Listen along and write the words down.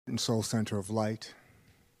and Soul Center of Light.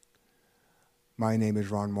 My name is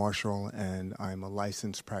Ron Marshall, and I'm a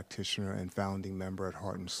licensed practitioner and founding member at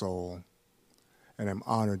Heart and Soul, and I'm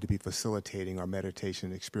honored to be facilitating our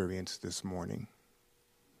meditation experience this morning.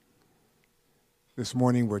 This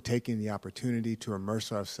morning, we're taking the opportunity to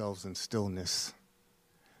immerse ourselves in stillness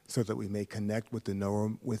so that we may connect with the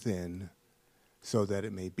knower within, so that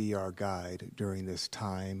it may be our guide during this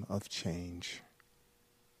time of change.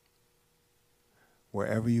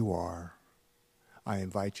 Wherever you are, I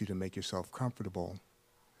invite you to make yourself comfortable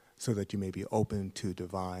so that you may be open to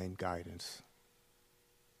divine guidance.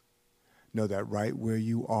 Know that right where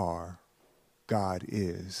you are, God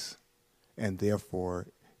is, and therefore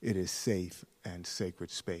it is safe and sacred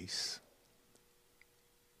space.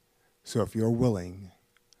 So if you're willing,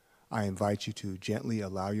 I invite you to gently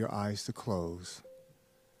allow your eyes to close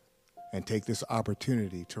and take this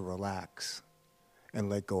opportunity to relax and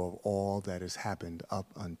let go of all that has happened up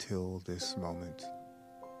until this moment.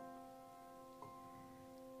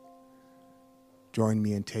 Join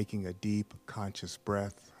me in taking a deep, conscious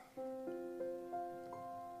breath.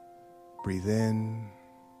 Breathe in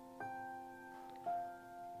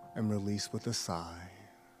and release with a sigh.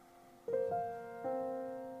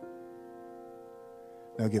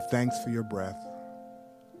 Now give thanks for your breath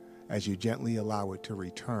as you gently allow it to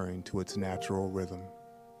return to its natural rhythm.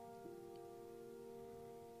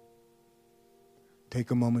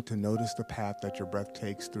 Take a moment to notice the path that your breath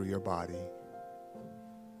takes through your body.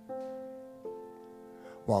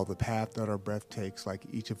 While the path that our breath takes, like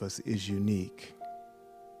each of us, is unique,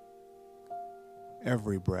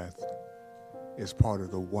 every breath is part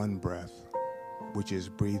of the one breath, which is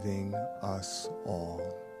breathing us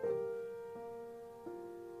all.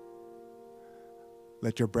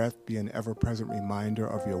 Let your breath be an ever-present reminder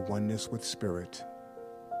of your oneness with Spirit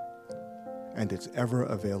and its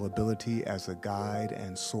ever-availability as a guide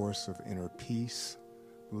and source of inner peace,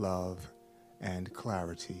 love, and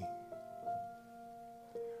clarity,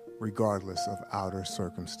 regardless of outer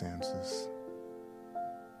circumstances.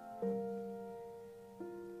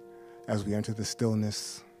 As we enter the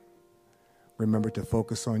stillness, remember to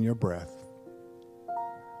focus on your breath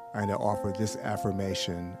and to offer this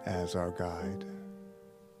affirmation as our guide.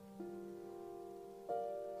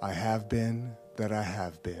 I have been that I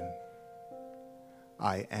have been.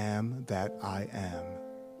 I am that I am,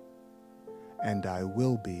 and I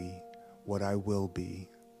will be what I will be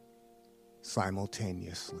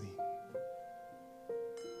simultaneously.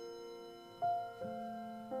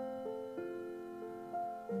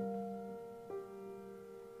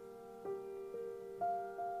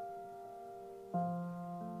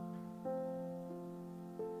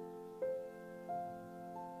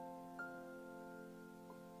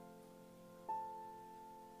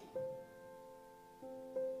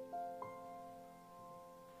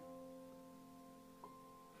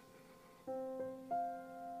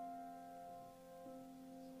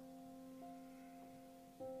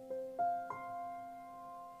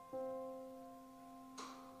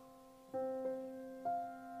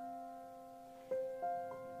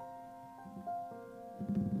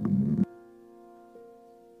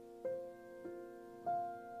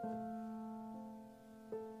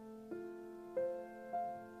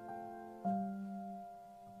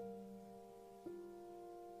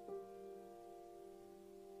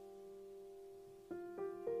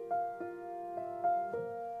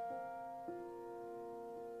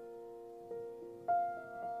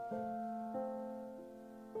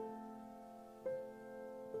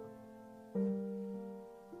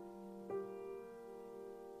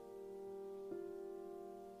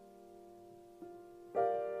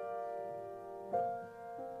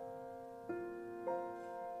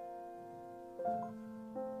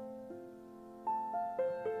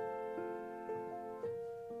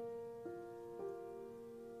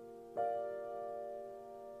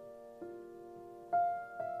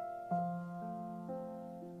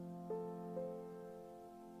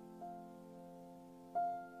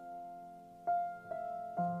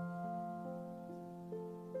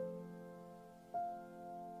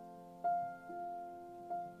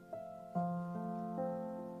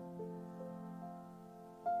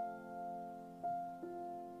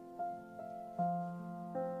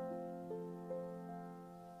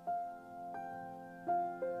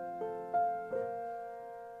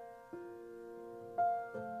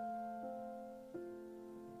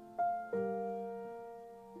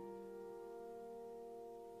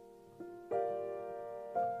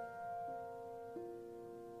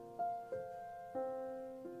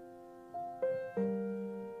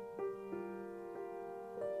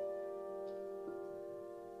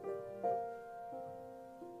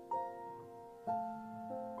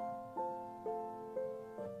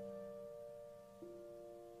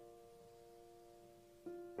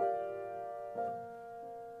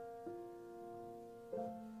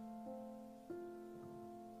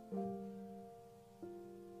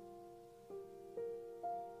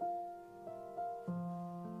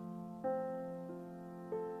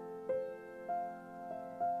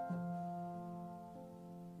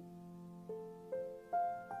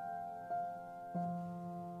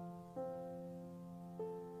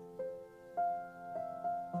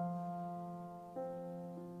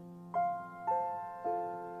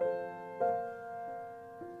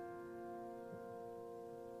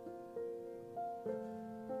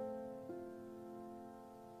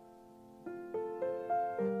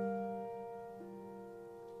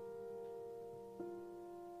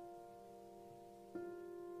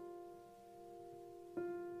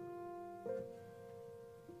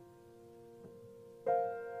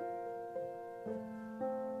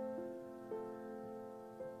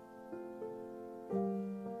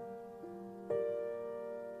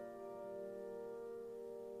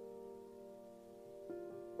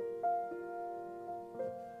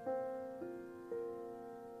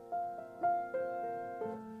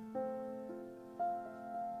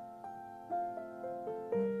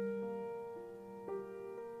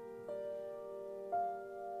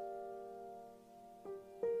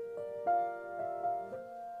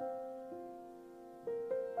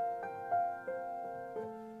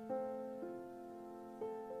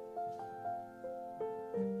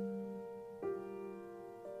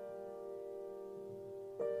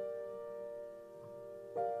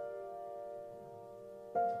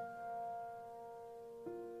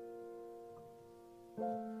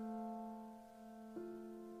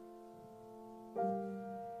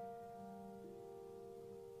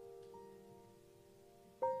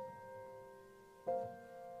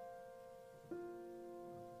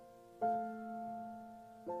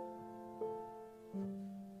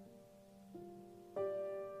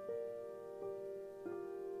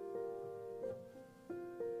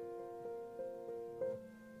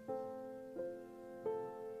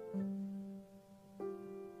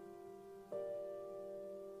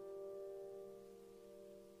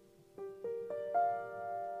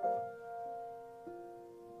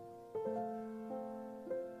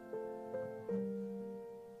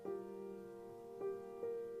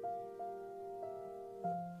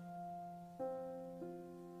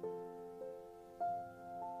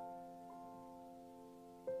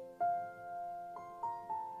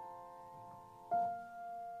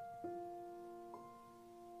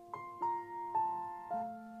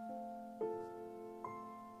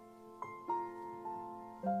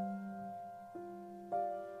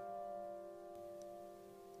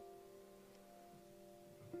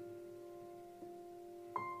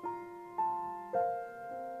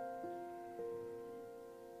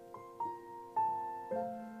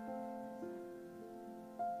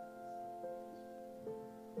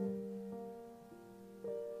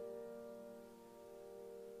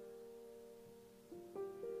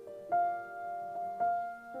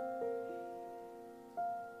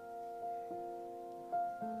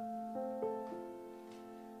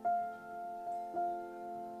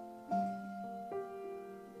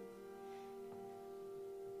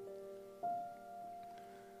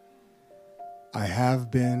 I have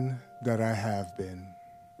been that I have been.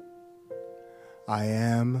 I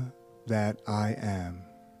am that I am.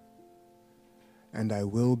 And I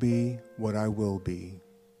will be what I will be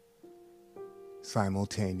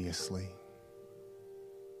simultaneously.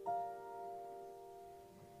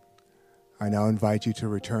 I now invite you to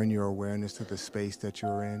return your awareness to the space that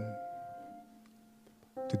you're in.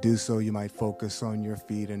 To do so, you might focus on your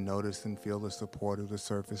feet and notice and feel the support of the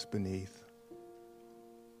surface beneath.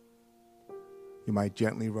 You might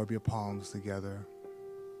gently rub your palms together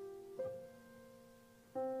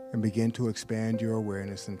and begin to expand your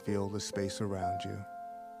awareness and feel the space around you.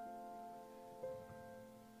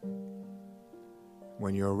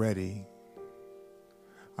 When you're ready,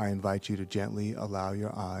 I invite you to gently allow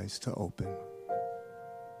your eyes to open.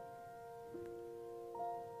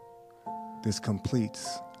 This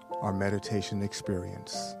completes our meditation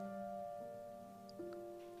experience.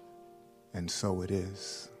 And so it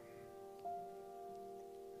is.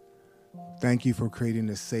 Thank you for creating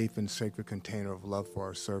a safe and sacred container of love for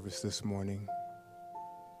our service this morning.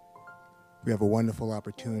 We have a wonderful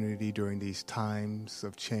opportunity during these times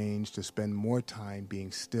of change to spend more time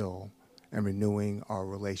being still and renewing our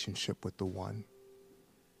relationship with the One.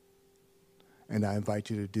 And I invite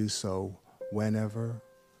you to do so whenever,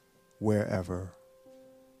 wherever,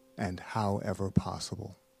 and however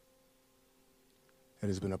possible. It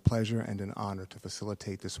has been a pleasure and an honor to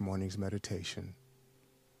facilitate this morning's meditation.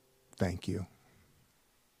 Thank you.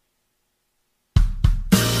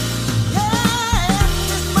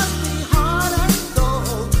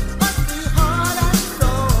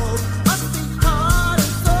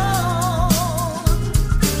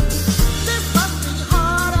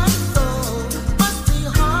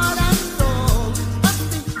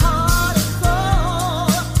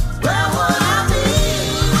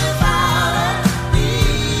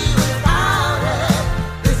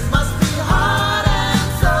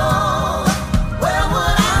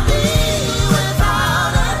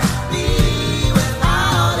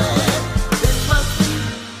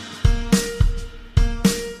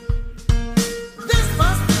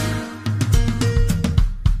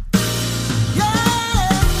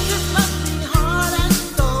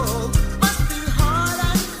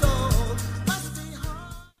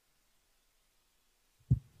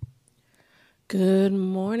 Good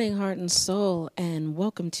morning, heart and soul, and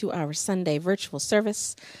welcome to our Sunday virtual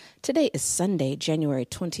service. Today is Sunday, January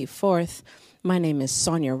 24th. My name is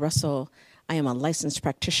Sonia Russell. I am a licensed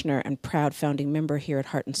practitioner and proud founding member here at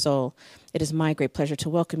Heart and Soul. It is my great pleasure to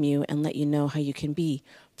welcome you and let you know how you can be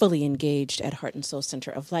fully engaged at Heart and Soul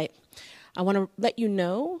Center of Light. I want to let you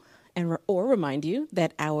know or remind you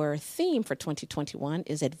that our theme for 2021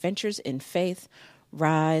 is Adventures in Faith,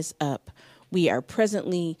 Rise Up. We are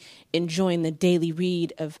presently enjoying the daily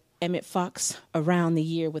read of Emmett Fox, Around the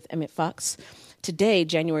Year with Emmett Fox. Today,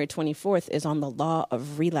 January 24th, is on the law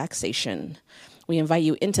of relaxation. We invite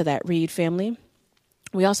you into that read, family.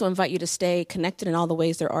 We also invite you to stay connected in all the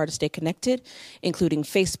ways there are to stay connected, including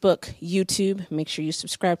Facebook, YouTube. Make sure you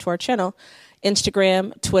subscribe to our channel,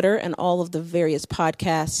 Instagram, Twitter, and all of the various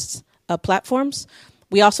podcasts platforms.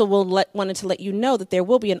 We also wanted to let you know that there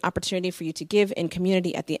will be an opportunity for you to give in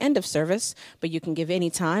community at the end of service, but you can give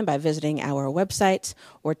anytime by visiting our website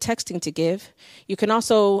or texting to give. You can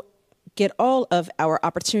also get all of our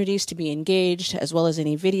opportunities to be engaged, as well as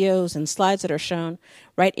any videos and slides that are shown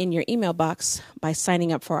right in your email box by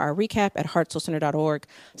signing up for our recap at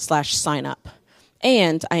heartsoulcenter.org/sign up.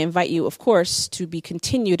 And I invite you, of course, to be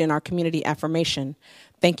continued in our community affirmation.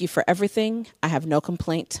 Thank you for everything. I have no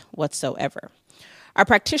complaint whatsoever. Our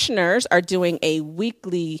practitioners are doing a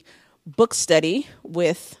weekly book study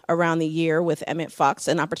with Around the Year with Emmett Fox,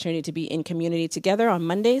 an opportunity to be in community together on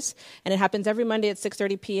Mondays. And it happens every Monday at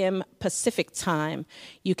 6:30 p.m. Pacific time.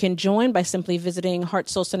 You can join by simply visiting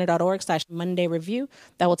heartsoulcenter.org/Monday review.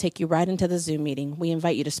 That will take you right into the Zoom meeting. We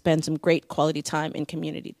invite you to spend some great quality time in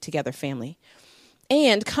community together, family.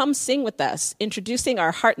 And come sing with us, introducing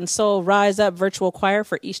our Heart and Soul Rise Up virtual choir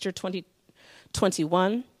for Easter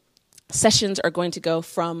 2021. Sessions are going to go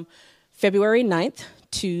from February 9th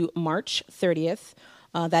to March 30th.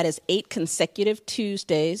 That is 8 consecutive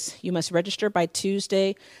Tuesdays. You must register by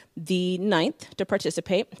Tuesday the 9th to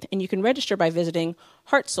participate. And you can register by visiting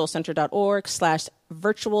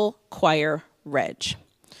heartsoulcenter.org/virtual-choir-reg.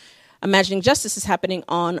 Imagining Justice is happening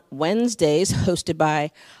on Wednesdays, hosted by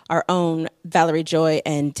our own Valerie Joy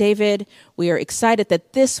and David. We are excited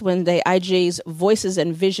that this Wednesday, IG's Voices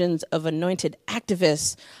and Visions of Anointed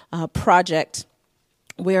Activists project,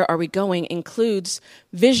 Where Are We Going?, includes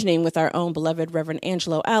visioning with our own beloved Reverend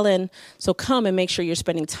Angelo Allen. So come and make sure you're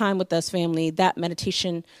spending time with us, family. That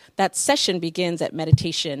session begins at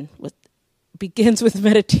meditation begins with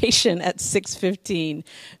meditation at 6:15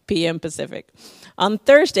 p.m. Pacific. On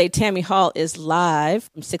Thursday, Tammy Hall is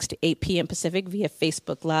live from 6 to 8 p.m. Pacific via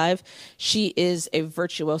Facebook Live. She is a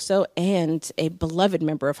virtuoso and a beloved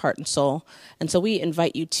member of Heart and Soul. And so we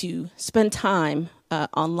invite you to spend time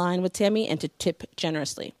online with Tammy and to tip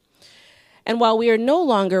generously. And while we are no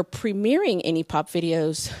longer premiering any pop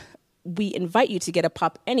videos, we invite you to get a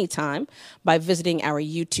pop anytime by visiting our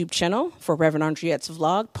YouTube channel for Reverend Andriette's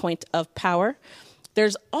vlog, Point of Power.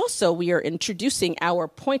 There's also, we are introducing our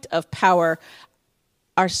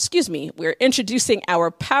we're introducing our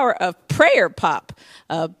Power of Prayer pop.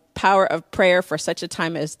 Power of Prayer for such a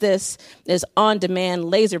time as this is on-demand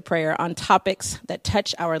laser prayer on topics that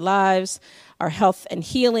touch our lives, our health and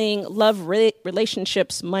healing, love,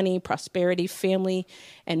 relationships, money, prosperity, family,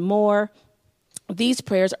 and more. These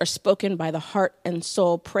prayers are spoken by the Heart and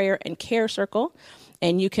Soul Prayer and Care Circle,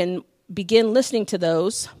 and you can begin listening to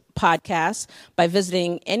those podcasts by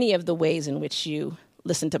visiting any of the ways in which you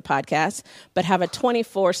listen to podcasts, but have a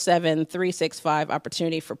 24/7, 365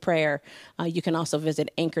 opportunity for prayer. You can also visit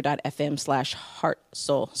anchor.fm/Heart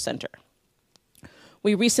Soul Center.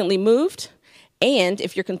 We recently moved, and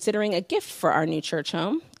if you're considering a gift for our new church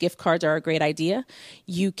home, gift cards are a great idea.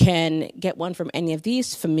 You can get one from any of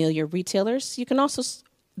these familiar retailers. You can also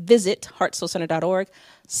visit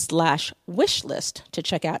heartsoulcenter.org/wishlist to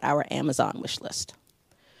check out our Amazon wish list.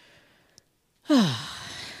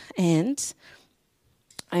 And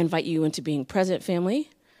I invite you into being present, family,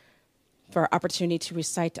 for our opportunity to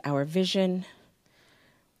recite our vision.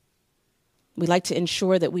 We like to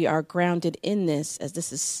ensure that we are grounded in this, as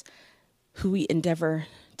this is who we endeavor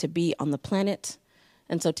to be on the planet.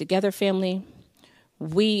 And so together, family,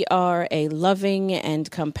 we are a loving and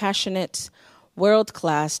compassionate,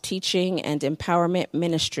 world-class teaching and empowerment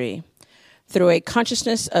ministry. Through a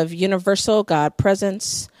consciousness of universal God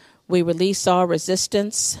presence, we release all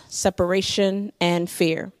resistance, separation, and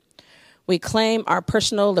fear. We claim our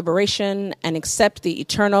personal liberation and accept the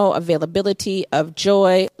eternal availability of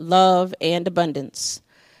joy, love, and abundance.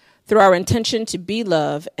 Through our intention to be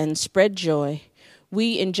love and spread joy,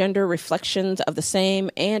 we engender reflections of the same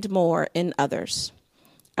and more in others.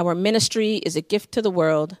 Our ministry is a gift to the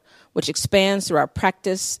world, which expands through our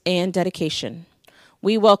practice and dedication.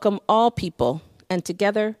 We welcome all people, and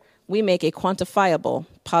together we make a quantifiable,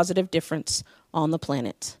 positive difference on the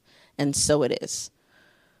planet. And so it is.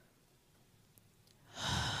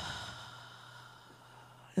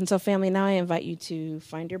 And so, family, now I invite you to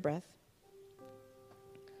find your breath.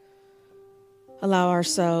 Allow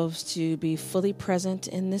ourselves to be fully present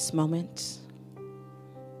in this moment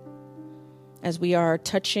as we are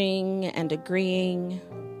touching and agreeing,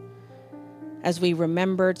 as we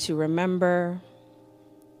remember to remember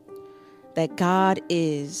that God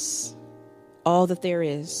is all that there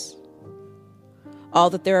is. All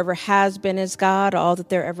that there ever has been is God. All that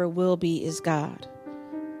there ever will be is God.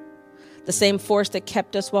 The same force that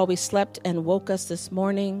kept us while we slept and woke us this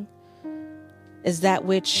morning is that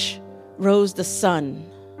which rose the sun,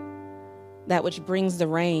 that which brings the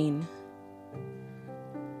rain.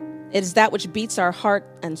 It is that which beats our heart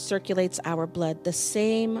and circulates our blood. The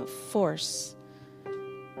same force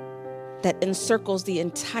that encircles the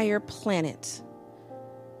entire planet.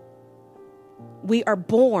 We are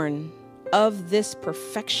born of this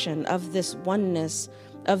perfection, of this oneness,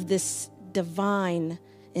 of this divine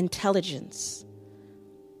intelligence.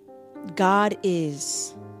 God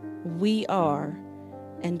is, we are,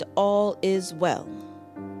 and all is well.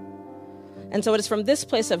 And so it is from this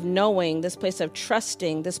place of knowing, this place of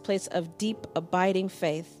trusting, this place of deep, abiding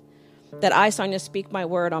faith that I, Sonia, speak my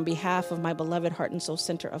word on behalf of my beloved Heart and Soul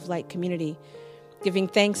Center of Light community, giving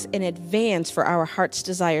thanks in advance for our heart's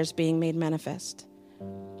desires being made manifest.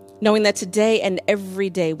 Knowing that today and every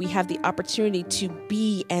day we have the opportunity to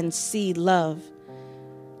be and see love,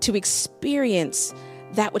 to experience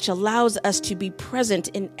that which allows us to be present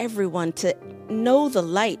in everyone, to know the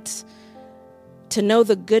light, to know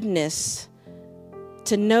the goodness,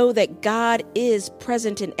 to know that God is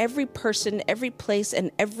present in every person, every place, and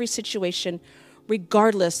every situation,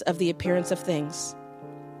 regardless of the appearance of things.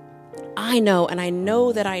 I know, and I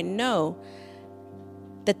know that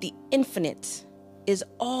the infinite is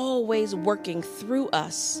always working through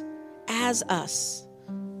us, as us,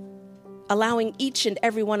 allowing each and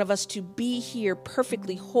every one of us to be here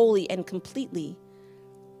perfectly, wholly, and completely.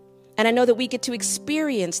 And I know that we get to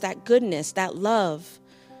experience that goodness, that love.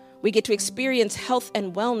 We get to experience health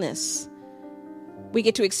and wellness. We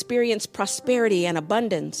get to experience prosperity and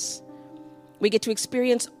abundance. We get to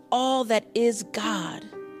experience all that is God,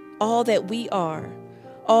 all that we are,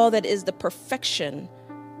 all that is the perfection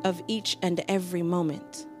of each and every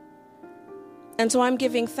moment. And so I'm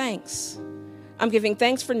giving thanks. I'm giving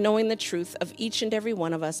thanks for knowing the truth of each and every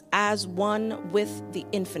one of us as one with the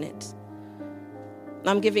infinite.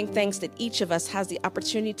 I'm giving thanks that each of us has the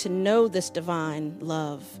opportunity to know this divine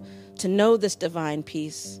love, to know this divine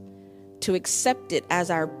peace, to accept it as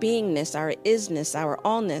our beingness, our isness, our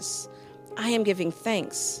allness. I am giving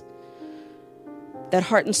thanks that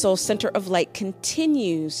Heart and Soul Center of Light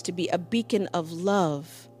continues to be a beacon of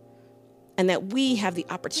love and that we have the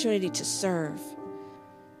opportunity to serve.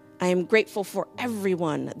 I am grateful for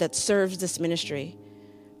everyone that serves this ministry,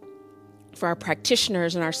 for our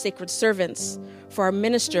practitioners and our sacred servants, for our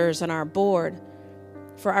ministers and our board,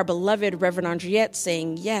 for our beloved Reverend Andriette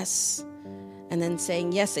saying yes, and then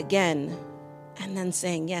saying yes again, and then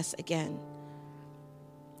saying yes again.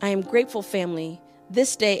 I am grateful, family,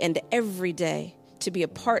 this day and every day to be a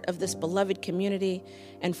part of this beloved community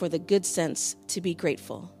and for the good sense to be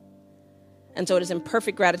grateful. And so it is in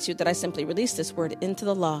perfect gratitude that I simply release this word into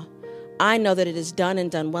the law. I know that it is done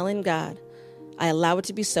and done well in God. I allow it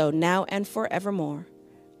to be so now and forevermore.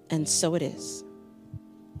 And so it is.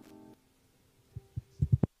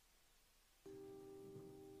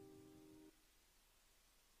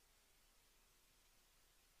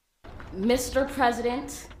 Mr.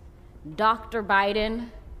 President, Dr. Biden,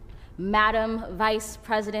 Madam Vice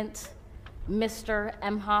President, Mr.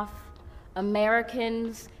 Emhoff,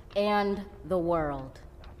 Americans, and the world.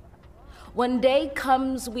 When day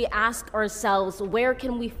comes, we ask ourselves, where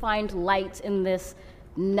can we find light in this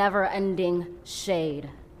never-ending shade?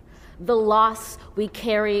 The loss we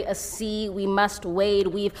carry, a sea we must wade.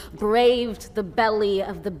 We've braved the belly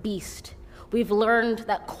of the beast. We've learned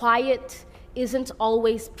that quiet isn't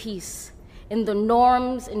always peace, and the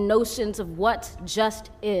norms and notions of what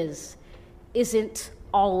just isn't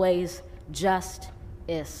always just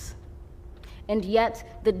is. And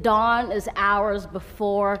yet the dawn is ours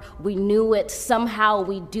before we knew it. Somehow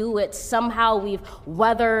we do it. Somehow we've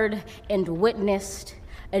weathered and witnessed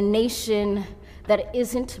a nation that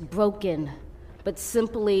isn't broken, but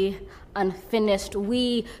simply unfinished.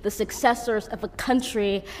 We, the successors of a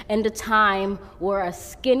country and a time where a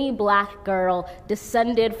skinny black girl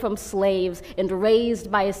descended from slaves and raised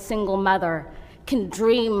by a single mother can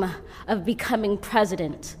dream of becoming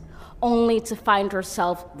president, only to find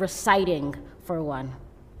herself reciting for one.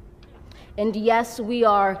 And yes, we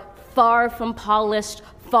are far from polished,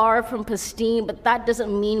 far from pristine, but that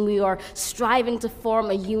doesn't mean we are striving to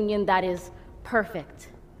form a union that is perfect.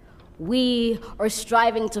 We are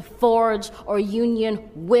striving to forge our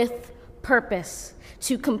union with purpose,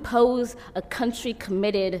 to compose a country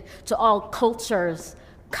committed to all cultures,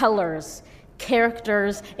 colors,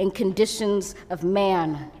 characters, and conditions of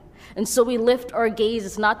man. And so we lift our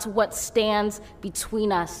gazes not to what stands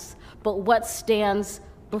between us, but what stands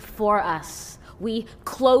before us. We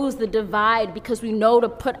close the divide because we know to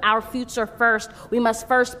put our future first. We must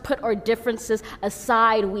first put our differences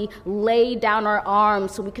aside. We lay down our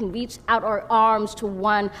arms so we can reach out our arms to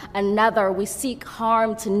one another. We seek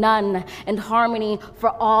harm to none and harmony for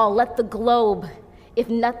all. Let the globe, if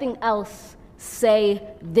nothing else, say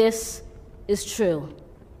this is true.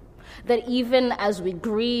 That even as we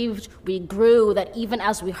grieved, we grew. That even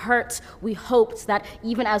as we hurt, we hoped. That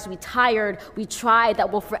even as we tired, we tried.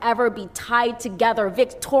 That we'll forever be tied together,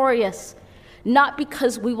 victorious. Not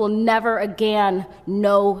because we will never again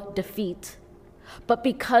know defeat, but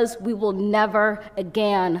because we will never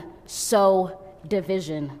again sow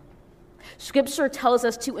division. Scripture tells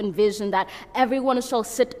us to envision that everyone shall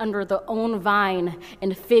sit under their own vine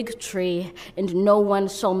and fig tree, and no one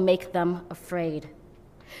shall make them afraid.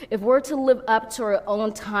 If we're to live up to our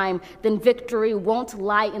own time, then victory won't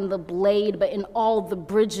lie in the blade, but in all the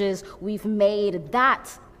bridges we've made.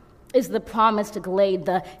 That is the promised glade,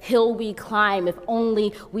 the hill we climb, if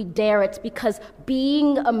only we dare it, because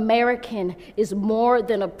being American is more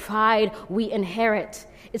than a pride we inherit.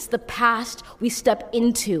 It's the past we step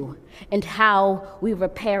into and how we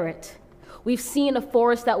repair it. We've seen a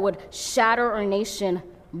force that would shatter our nation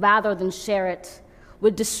rather than share it,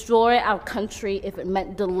 would destroy our country if it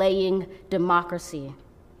meant delaying democracy.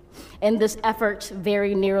 And this effort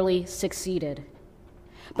very nearly succeeded.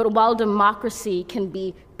 But while democracy can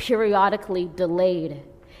be periodically delayed,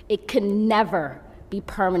 it can never be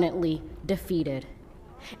permanently defeated.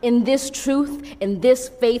 In this truth, in this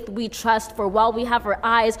faith we trust, for while we have our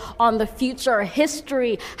eyes on the future,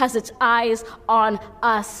 history has its eyes on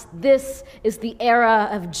us. This is the era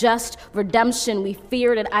of just redemption. We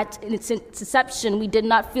feared it at its inception. We did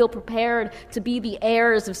not feel prepared to be the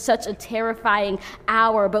heirs of such a terrifying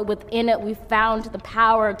hour, but within it we found the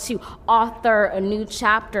power to author a new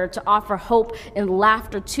chapter, to offer hope and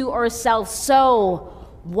laughter to ourselves. So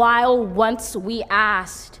While once we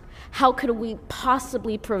asked, how could we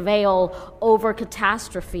possibly prevail over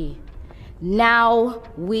catastrophe? Now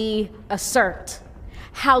we assert,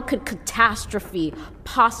 how could catastrophe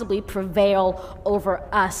possibly prevail over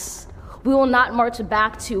us? We will not march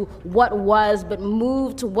back to what was, but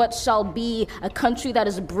move to what shall be, a country that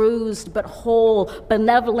is bruised but whole,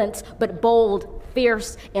 benevolent but bold,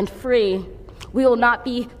 fierce and free. We will not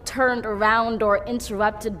be turned around or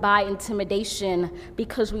interrupted by intimidation,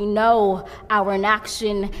 because we know our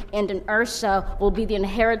inaction and inertia will be the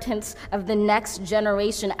inheritance of the next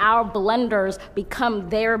generation. Our blunders become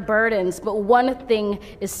their burdens, but one thing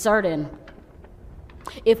is certain.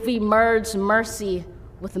 If we merge mercy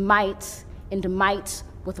with might and might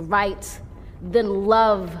with right, then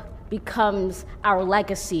love becomes our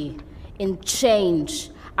legacy and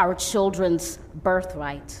change our children's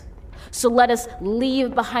birthright. So let us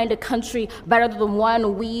leave behind a country better than the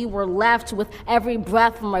one we were left. With every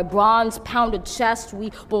breath from my bronze-pounded chest,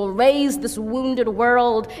 we will raise this wounded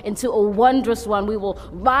world into a wondrous one. We will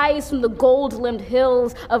rise from the gold-limbed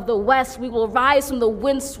hills of the West. We will rise from the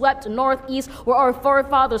wind-swept Northeast, where our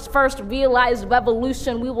forefathers first realized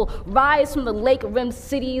revolution. We will rise from the lake-rimmed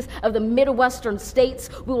cities of the Midwestern states.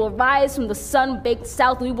 We will rise from the sun-baked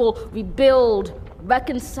South. We will rebuild,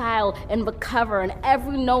 reconcile, and recover in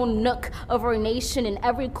every known nook of our nation, in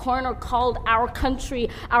every corner called our country.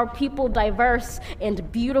 Our people, diverse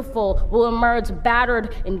and beautiful, will emerge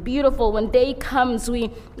battered and beautiful. When day comes,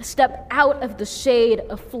 we step out of the shade,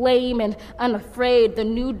 aflame and unafraid. The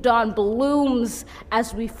new dawn blooms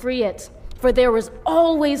as we free it. For there is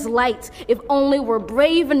always light, if only we're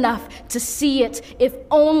brave enough to see it, if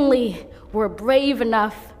only we're brave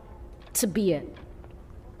enough to be it.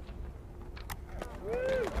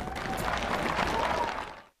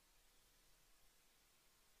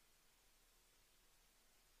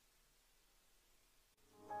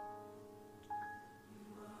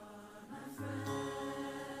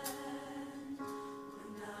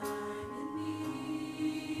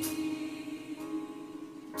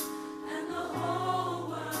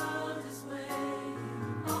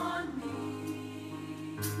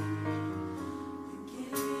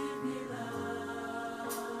 Give me love.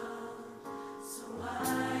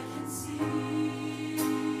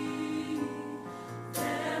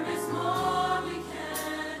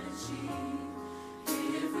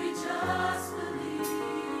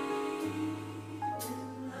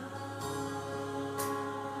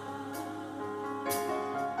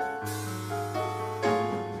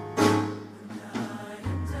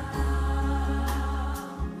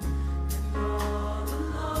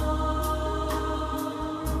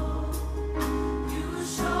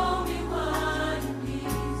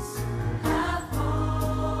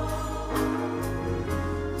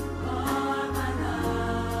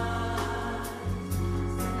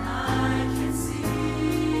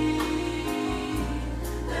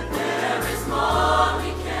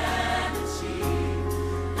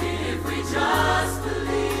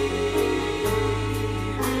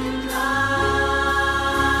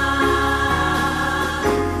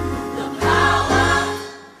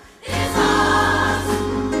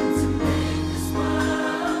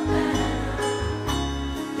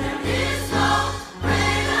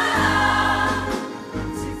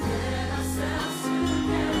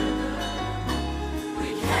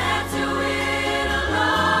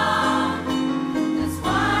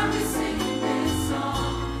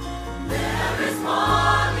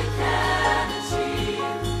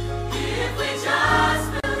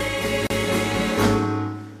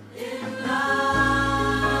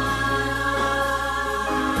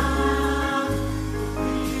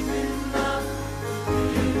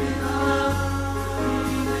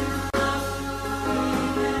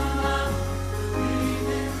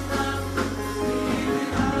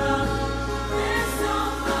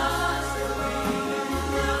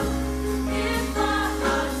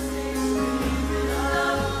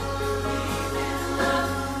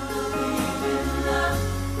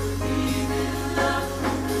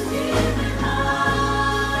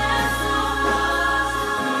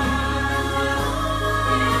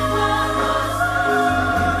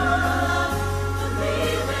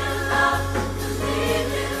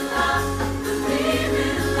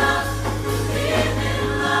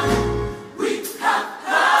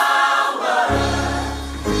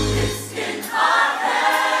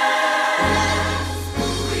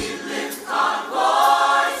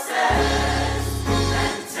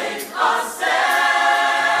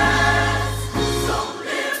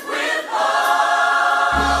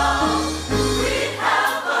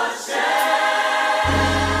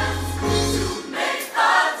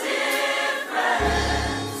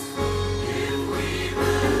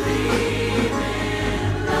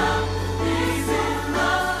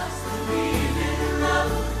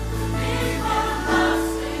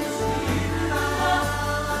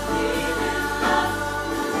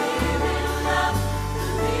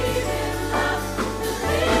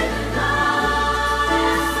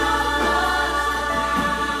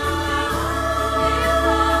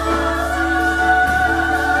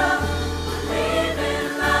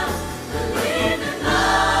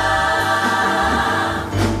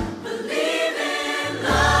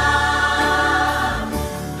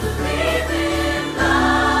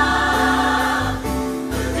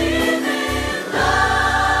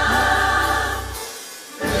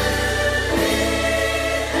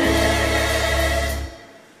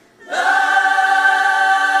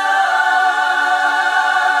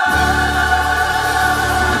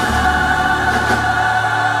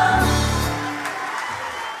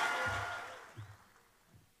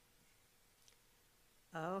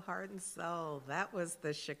 Oh, heart and soul. That was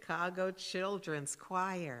the Chicago Children's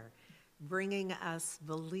Choir bringing us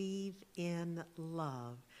Believe in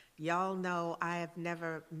Love. Y'all know I have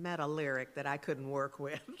never met a lyric that I couldn't work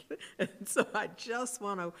with. And so I just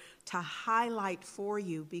want to highlight for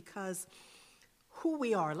you, because who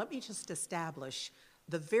we are, let me just establish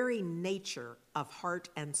the very nature of heart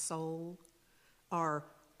and soul, our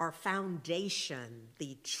foundation,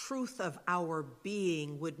 the truth of our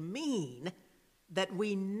being would mean that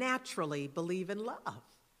we naturally believe in love.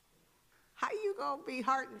 How you gonna be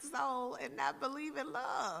heart and soul and not believe in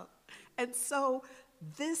love? And so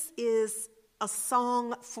this is a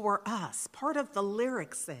song for us. Part of the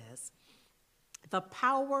lyric says, the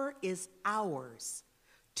power is ours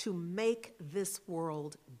to make this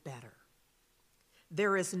world better.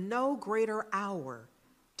 There is no greater hour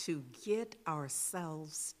to get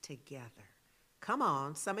ourselves together. Come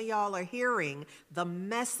on, some of y'all are hearing the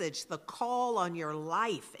message, the call on your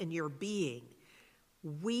life and your being.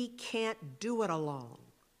 We can't do it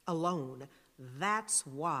alone. That's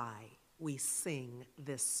why we sing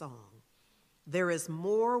this song. There is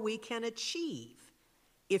more we can achieve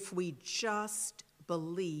if we just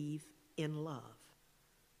believe in love.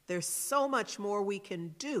 There's so much more we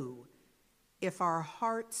can do if our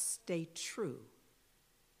hearts stay true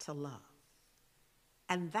to love.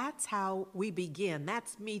 And that's how we begin.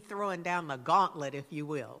 That's me throwing down the gauntlet, if you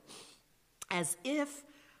will. As if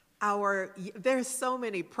there's so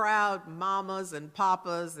many proud mamas and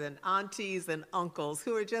papas and aunties and uncles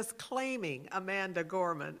who are just claiming Amanda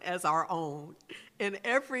Gorman as our own in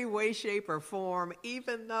every way, shape, or form,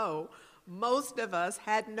 even though most of us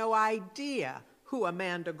had no idea who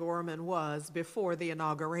Amanda Gorman was before the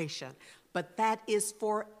inauguration. But that is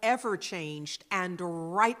forever changed, and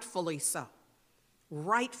rightfully so.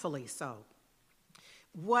 Rightfully so.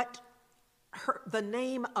 The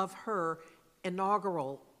name of her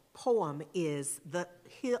inaugural poem is The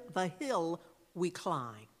Hill We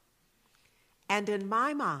Climb. And in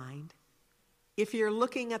my mind, if you're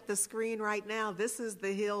looking at the screen right now, this is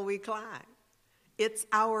the hill we climb. It's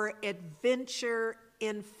our adventure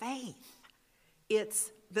in faith.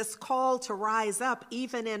 It's this call to rise up.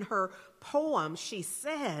 Even in her poem, she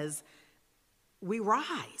says, we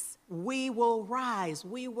rise. We will rise.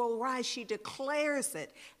 We will rise. She declares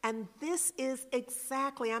it. And this is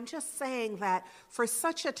exactly, I'm just saying that for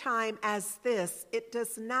such a time as this, it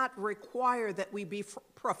does not require that we be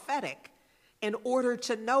prophetic in order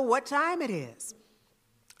to know what time it is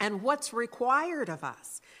and what's required of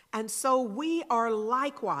us. And so we are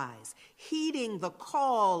likewise heeding the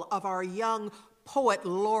call of our young poet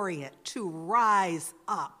laureate to rise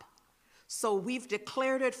up. So we've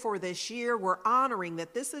declared it for this year. We're honoring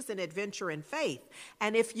that this is an adventure in faith.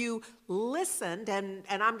 And if you listened, and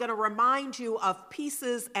I'm going to remind you of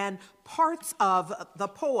pieces and parts of the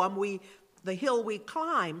poem, The Hill We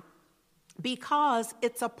Climb, because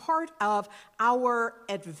it's a part of our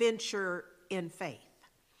adventure in faith.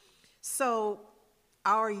 So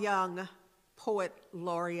our young poet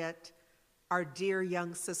laureate, our dear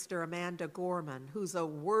young sister Amanda Gorman, who's a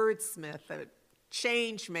wordsmith, a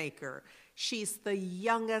change maker. She's the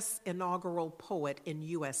youngest inaugural poet in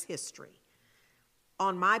U.S. history.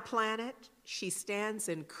 On my planet, she stands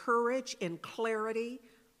in courage, in clarity,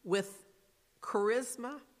 with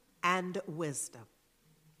charisma and wisdom.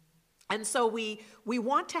 And so we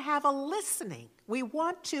want to have a listening. We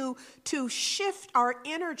want to shift our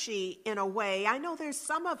energy in a way. I know there's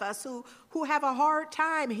some of us who have a hard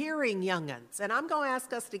time hearing young'uns, and I'm going to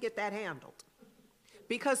ask us to get that handled.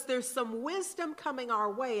 Because there's some wisdom coming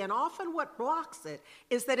our way, and often what blocks it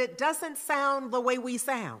is that it doesn't sound the way we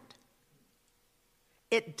sound.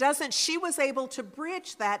 It doesn't. She was able to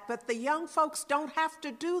bridge that, but the young folks don't have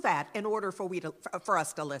to do that in order for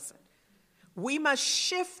us to listen. We must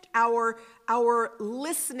shift our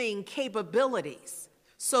listening capabilities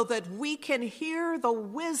so that we can hear the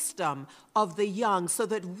wisdom of the young, so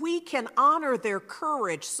that we can honor their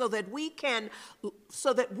courage, so that we can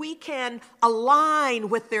align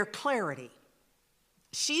with their clarity.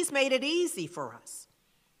 She's made it easy for us.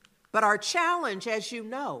 But our challenge, as you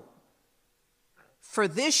know, for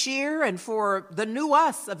this year and for the new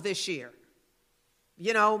us of this year,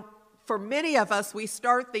 for many of us, we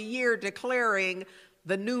start the year declaring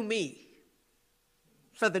the new me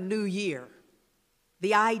for the new year.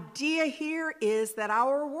 The idea here is that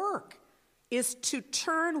our work is to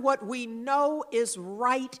turn what we know is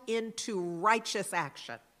right into righteous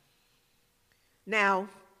action. Now,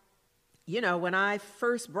 when I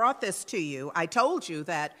first brought this to you, I told you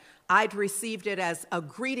that I'd received it as a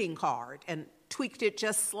greeting card and tweaked it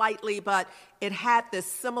just slightly, but it had this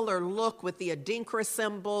similar look with the Adinkra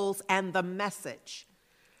symbols and the message.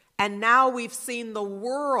 And now we've seen the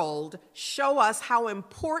world show us how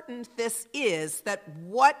important this is, that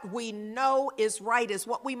what we know is right is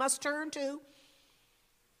what we must turn to.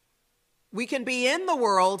 We can be in the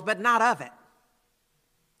world, but not of it.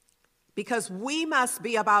 Because we must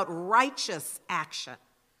be about righteous action,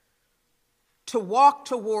 to walk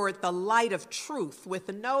toward the light of truth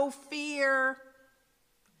with no fear,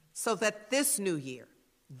 so that this new year,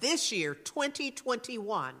 this year,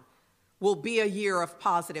 2021, will be a year of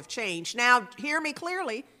positive change. Now, hear me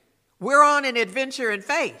clearly. We're on an adventure in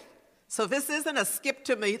faith. So this isn't a skip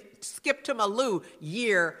to Maloo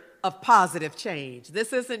year of positive change.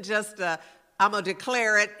 This isn't just I'm going to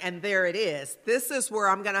declare it and there it is. This is where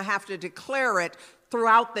I'm going to have to declare it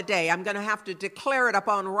throughout the day. I'm going to have to declare it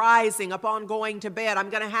upon rising, upon going to bed.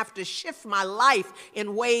 I'm going to have to shift my life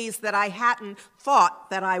in ways that I hadn't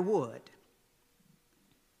thought that I would.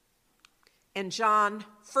 In 1 John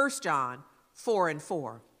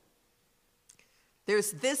 4:4,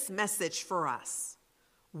 there's this message for us.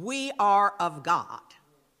 We are of God,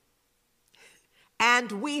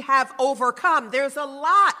 and we have overcome. There's a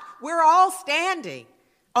lot. We're all standing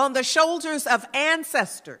on the shoulders of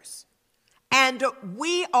ancestors, and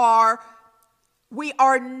we are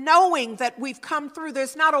knowing that we've come through.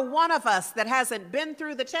 There's not a one of us that hasn't been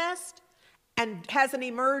through the test and hasn't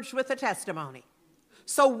emerged with a testimony.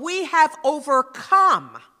 So we have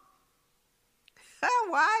overcome.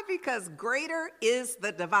 Why? Because greater is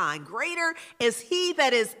the divine. Greater is he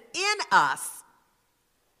that is in us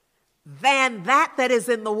than that is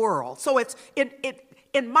in the world. So it's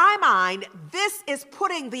in my mind, this is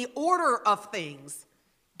putting the order of things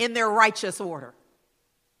in their righteous order.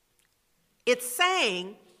 It's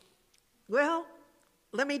saying, well,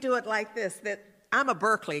 let me do it like this, that I'm a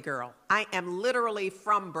Berkeley girl. I am literally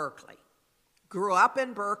from Berkeley. Grew up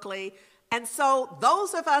in Berkeley. And so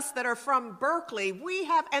those of us that are from Berkeley, we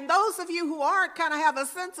have, and those of you who aren't kind of have a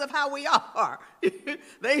sense of how we are.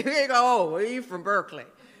 They go, oh, well, you from Berkeley.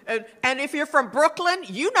 And if you're from Brooklyn,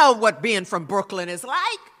 you know what being from Brooklyn is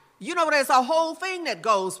like. You know there's a whole thing that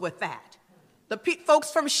goes with that. The folks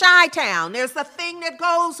from Chi-Town, there's a thing that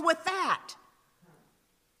goes with that.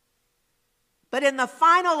 But in the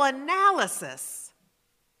final analysis,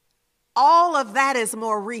 all of that is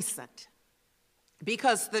more recent.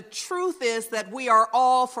 Because the truth is that we are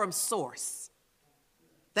all from source.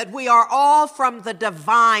 That we are all from the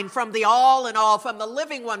divine, from the all in all, from the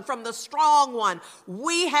living one, from the strong one.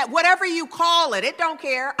 We have, whatever you call it, it don't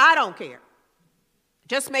care, I don't care.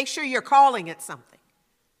 Just make sure you're calling it something.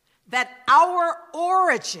 That our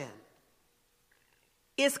origin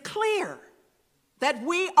is clear. That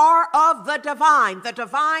we are of the divine. The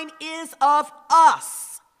divine is of us.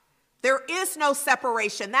 There is no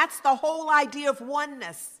separation. That's the whole idea of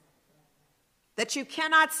oneness. That you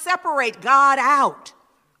cannot separate God out,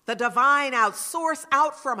 the divine out, source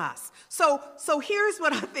out from us. So here's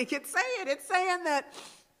what I think it's saying. It's saying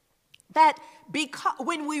that because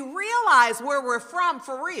when we realize where we're from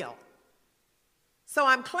for real. So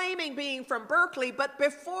I'm claiming being from Berkeley, but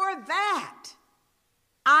before that,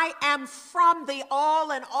 I am from the all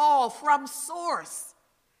in all, from source.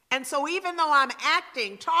 And so even though I'm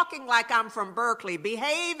acting, talking like I'm from Berkeley,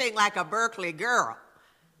 behaving like a Berkeley girl,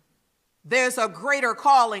 there's a greater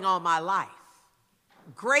calling on my life.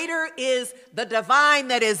 Greater is the divine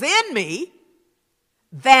that is in me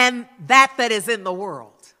than that is in the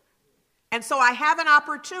world. And so I have an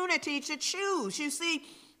opportunity to choose. You see,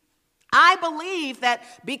 I believe that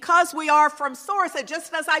because we are from source, and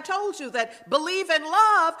just as I told you that believe in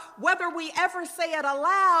love, whether we ever say it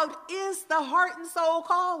aloud, is the heart and soul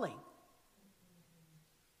calling.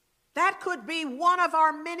 That could be one of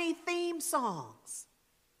our many theme songs.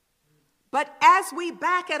 But as we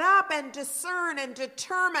back it up and discern and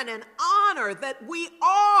determine and honor that we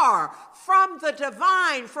are from the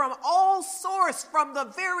divine, from all source, from the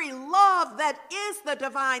very love that is the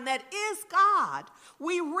divine, that is God,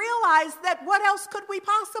 we realize that what else could we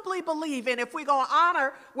possibly believe in if we're going to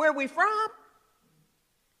honor where we're from?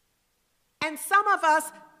 And some of us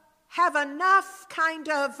have enough kind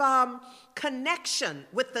of connection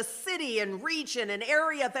with the city and region and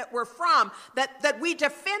area that we're from that we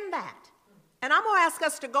defend that. And I'm going to ask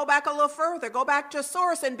us to go back a little further, go back to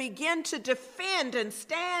source and begin to defend and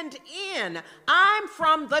stand in. I'm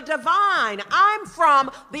from the divine. I'm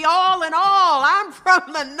from the all in all. I'm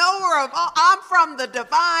from the knower of all. I'm from the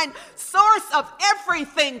divine source of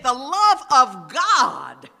everything, the love of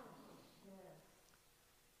God.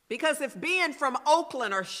 Because if being from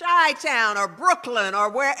Oakland or Chi-Town or Brooklyn or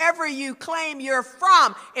wherever you claim you're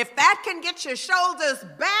from, if that can get your shoulders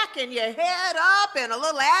back and your head up and a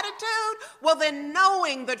little attitude, well, then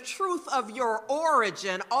knowing the truth of your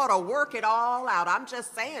origin ought to work it all out. I'm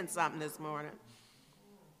just saying something this morning.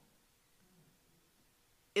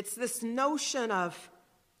 It's this notion of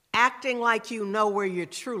acting like you know where you're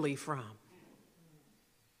truly from.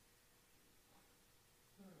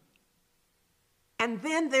 And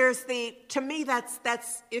then there's to me, that's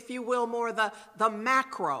if you will, more the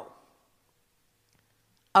macro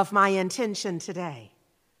of my intention today.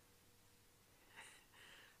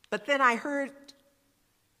 But then I heard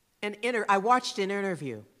I watched an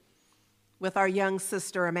interview with our young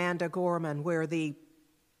sister Amanda Gorman, where the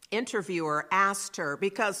interviewer asked her,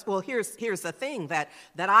 because, well, here's the thing that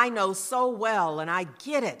I know so well, and I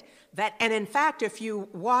get it, and in fact, if you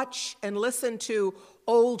watch and listen to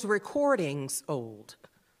earlier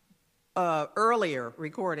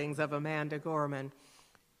recordings of Amanda Gorman,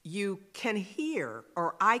 you can hear,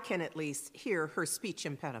 or I can at least hear, her speech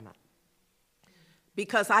impediment.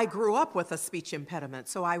 Because I grew up with a speech impediment,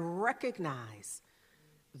 so I recognize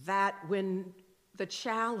that when the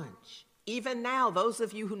challenge, even now, those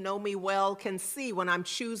of you who know me well can see when I'm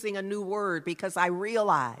choosing a new word, because I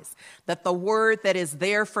realize that the word that is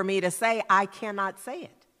there for me to say, I cannot say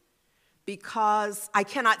it. Because I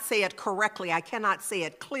cannot say it correctly, I cannot say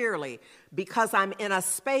it clearly, because I'm in a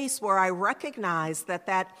space where I recognize that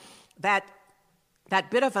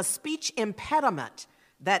bit of a speech impediment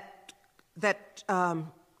that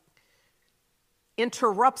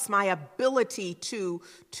interrupts my ability to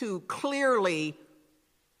clearly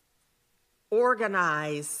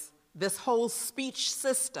organize this whole speech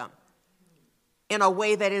system in a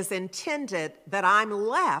way that is intended that I'm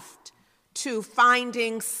left to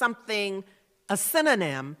finding something, a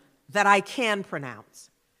synonym that I can pronounce.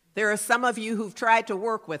 There are some of you who've tried to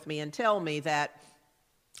work with me and tell me that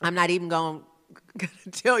I'm not even going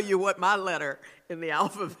to tell you what my letter in the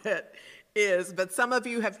alphabet is, but some of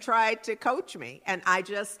you have tried to coach me, and I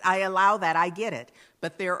allow that, I get it.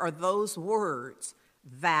 But there are those words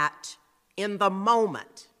that in the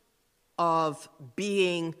moment of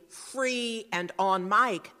being free and on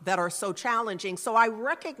mic that are so challenging. So I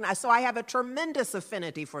have a tremendous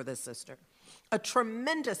affinity for this sister, a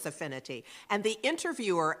tremendous affinity. And the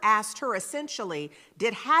interviewer asked her essentially,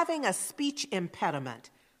 did having a speech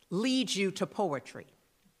impediment lead you to poetry?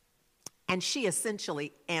 And she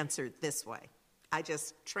essentially answered this way. I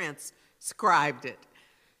just transcribed it.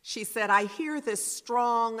 She said, I hear this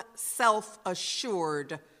strong,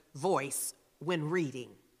 self-assured voice when reading.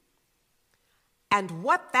 And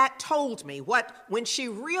what that told me, when she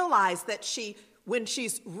realized that when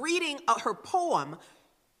she's reading her poem,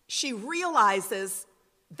 she realizes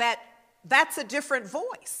that that's a different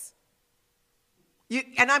voice.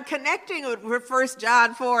 And I'm connecting it with 1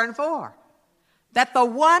 John 4:4, that the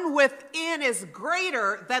one within is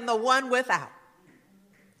greater than the one without.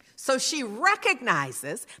 So she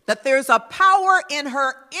recognizes that there's a power in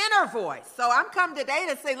her inner voice. So I'm come today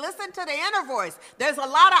to say, listen to the inner voice. There's a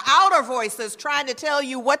lot of outer voices trying to tell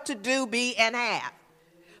you what to do, be, and have.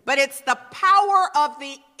 But it's the power of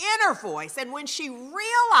the inner voice. And when she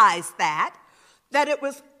realized that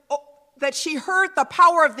she heard the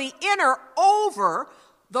power of the inner over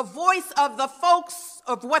the voice of the folks,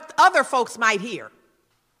 of what other folks might hear,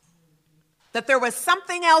 that there was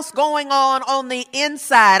something else going on the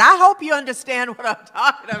inside. I hope you understand what I'm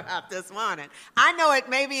talking about this morning. I know it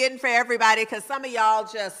maybe isn't for everybody, because some of y'all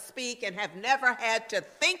just speak and have never had to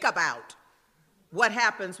think about what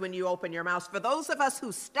happens when you open your mouth. For those of us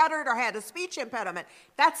who stuttered or had a speech impediment,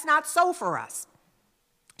 that's not so for us.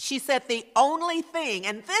 She said the only thing,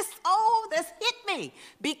 and this hit me,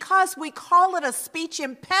 because we call it a speech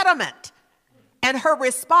impediment. And her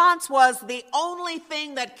response was, the only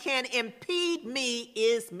thing that can impede me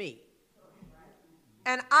is me.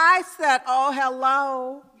 And I said, oh,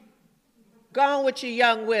 hello. Go on with your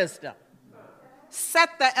young wisdom.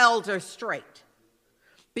 Set the elder straight.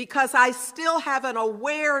 Because I still have an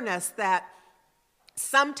awareness that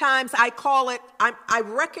sometimes I call it, I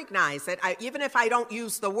recognize it, even if I don't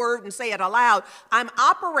use the word and say it aloud, I'm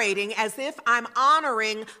operating as if I'm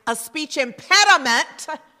honoring a speech impediment,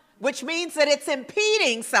 which means that it's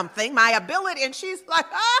impeding something, my ability. And she's like,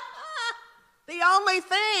 the only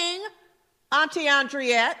thing, Auntie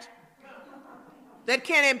Andriette, that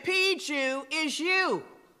can impede you is you.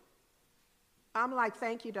 I'm like,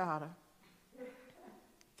 thank you, daughter.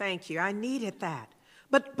 Thank you. I needed that.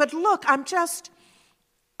 But look, I've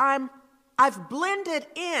blended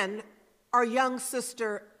in our young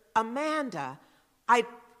sister, Amanda.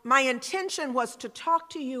 my intention was to talk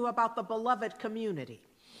to you about the beloved community.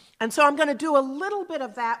 And so I'm going to do a little bit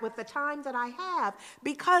of that with the time that I have,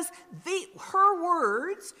 because her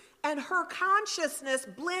words and her consciousness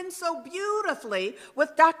blend so beautifully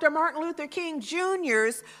with Dr. Martin Luther King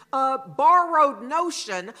Jr.'s borrowed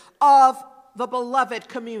notion of the beloved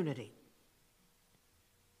community,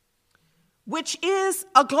 which is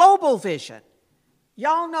a global vision.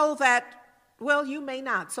 Y'all know that, well, you may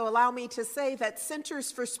not, so allow me to say that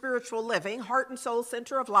Centers for Spiritual Living, Heart and Soul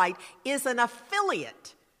Center of Light, is an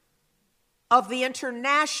affiliate of the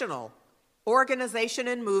international organization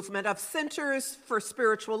and movement of Centers for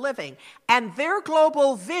Spiritual Living. And their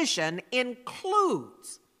global vision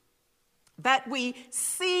includes that we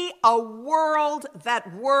see a world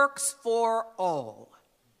that works for all.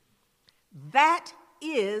 That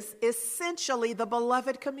is essentially the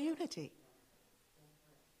beloved community.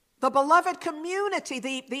 The beloved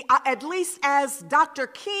community, at least as Dr.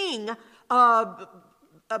 King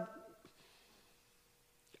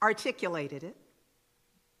articulated it,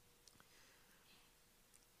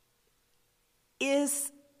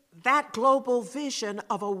 is that global vision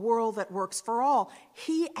of a world that works for all.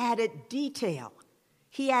 He added detail.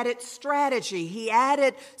 He added strategy. He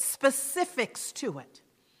added specifics to it.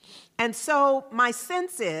 And so my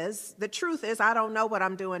sense is, the truth is, I don't know what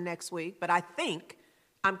I'm doing next week, but I think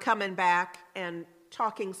I'm coming back and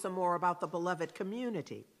talking some more about the beloved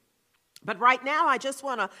community. But right now, I just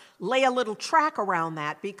want to lay a little track around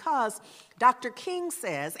that, because Dr. King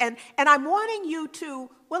says, and I'm wanting you to,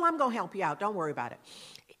 well, I'm going to help you out. Don't worry about it.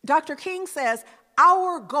 Dr. King says,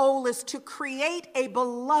 our goal is to create a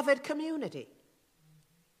beloved community.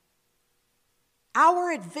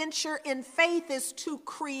 Our adventure in faith is to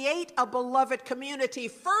create a beloved community,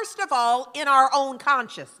 first of all, in our own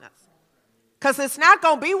consciousness. Because it's not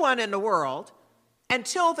going to be one in the world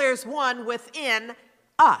until there's one within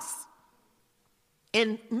us.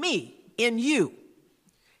 In me, in you.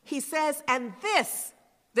 He says, and this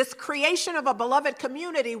creation of a beloved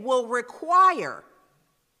community will require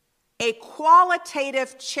a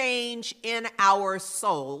qualitative change in our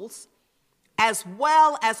souls, as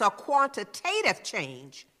well as a quantitative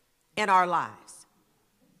change in our lives.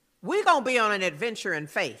 We're going to be on an adventure in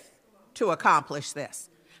faith to accomplish this,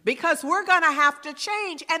 because we're going to have to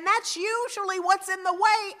change. And that's usually what's in the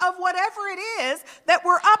way of whatever it is that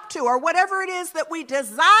we're up to, or whatever it is that we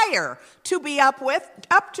desire to be up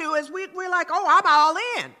to, is we're like, oh, I'm all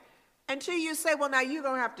in. Until you say, well, now you're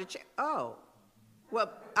going to have to change. Oh,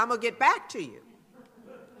 well, I'm going to get back to you.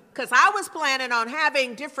 Because I was planning on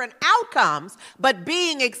having different outcomes, but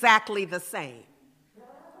being exactly the same.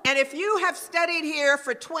 And if you have studied here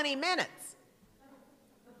for 20 minutes,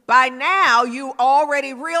 by now, you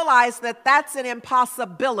already realize that that's an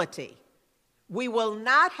impossibility. We will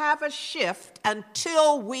not have a shift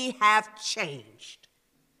until we have changed.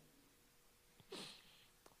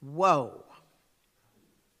 Whoa.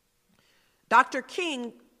 Dr.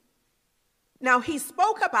 King, now he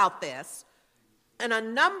spoke about this on a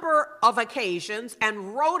number of occasions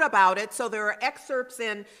and wrote about it, so there are excerpts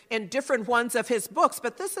in different ones of his books,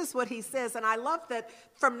 but this is what he says, and I love that,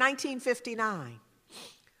 from 1959.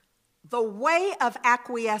 The way of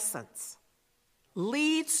acquiescence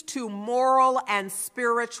leads to moral and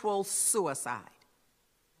spiritual suicide.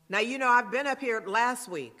 Now, you know, I've been up here last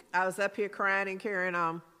week. I was up here crying and carrying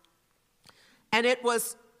on. And it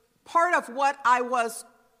was part of what I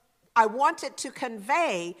wanted to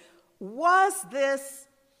convey was this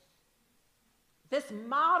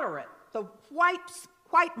moderate, the white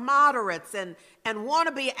moderates and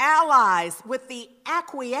wannabe allies with the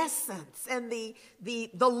acquiescence and the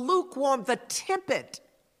lukewarm, the tepid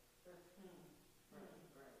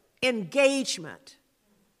engagement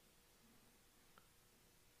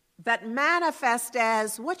that manifest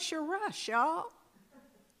as, what's your rush, y'all?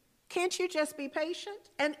 Can't you just be patient?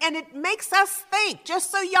 And it makes us think,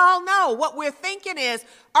 just so y'all know, what we're thinking is,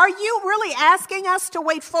 are you really asking us to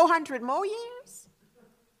wait 400 more years?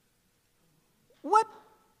 What?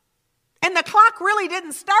 And the clock really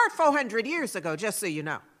didn't start 400 years ago, just so you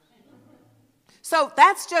know. So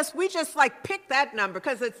that's just, we just like pick that number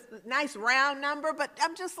because it's a nice round number, but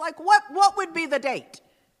I'm just like, what would be the date?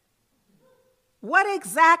 What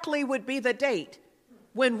exactly would be the date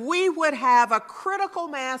when we would have a critical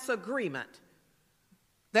mass agreement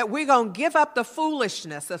that we're going to give up the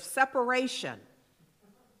foolishness of separation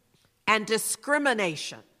and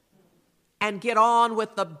discrimination and get on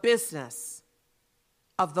with the business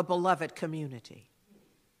of the beloved community,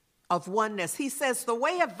 of oneness? He says the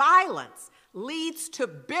way of violence leads to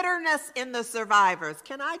bitterness in the survivors.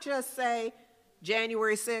 Can I just say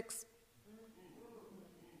January 6th?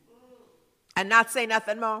 and not say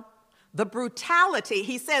nothing more? The brutality,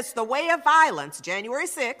 he says, the way of violence, January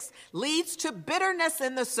 6th, leads to bitterness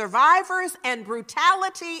in the survivors and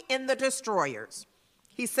brutality in the destroyers.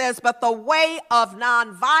 He says, but the way of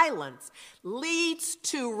nonviolence leads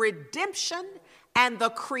to redemption and the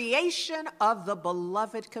creation of the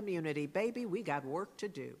beloved community. Baby, we got work to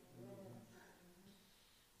do.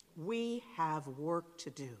 We have work to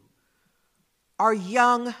do. Our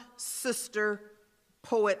young sister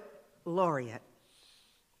poet laureate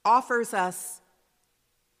offers us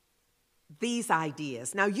these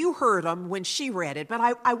ideas. Now, you heard them when she read it, but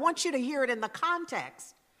I want you to hear it in the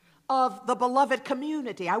context of the beloved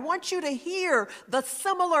community. I want you to hear the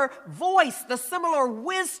similar voice, the similar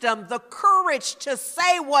wisdom, the courage to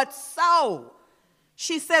say what's so.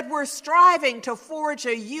 She said, we're striving to forge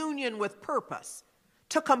a union with purpose,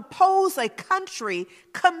 to compose a country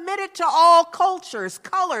committed to all cultures,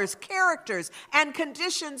 colors, characters, and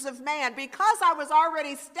conditions of man. Because I was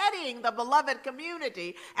already studying the beloved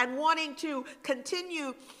community and wanting to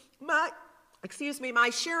continue my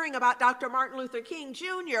sharing about Dr. Martin Luther King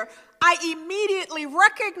Jr., I immediately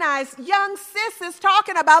recognized young sis is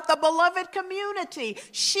talking about the beloved community.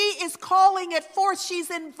 She is calling it forth.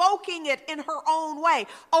 She's invoking it in her own way.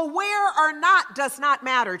 Aware or not does not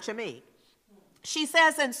matter to me. She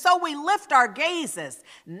says, and so we lift our gazes,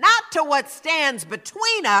 not to what stands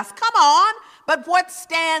between us, come on, but what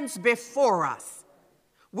stands before us.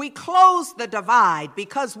 We close the divide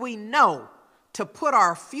because we know to put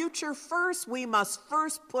our future first, we must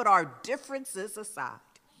first put our differences aside.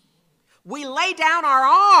 We lay down our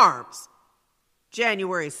arms,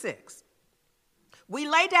 January 6th. We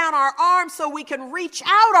lay down our arms so we can reach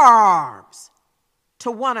out our arms to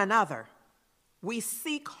one another. We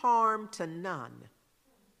seek harm to none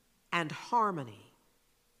and harmony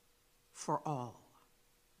for all.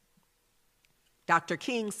 Dr.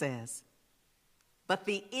 King says, but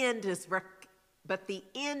the end is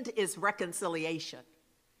reconciliation.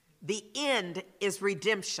 The end is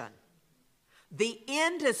redemption. The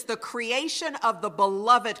end is the creation of the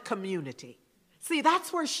beloved community. See,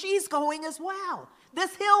 that's where she's going as well.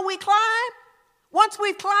 This hill we climb, once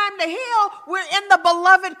we've climbed the hill, we're in the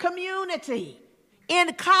beloved community,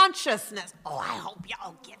 in consciousness. Oh, I hope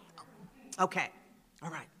y'all get them. Okay, all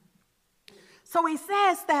right. So he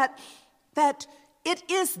says that it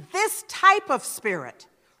is this type of spirit,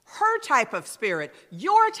 her type of spirit,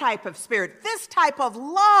 your type of spirit, this type of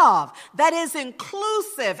love that is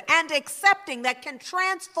inclusive and accepting, that can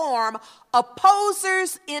transform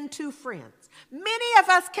opposers into friends. Many of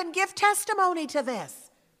us can give testimony to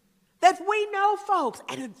this, that we know folks.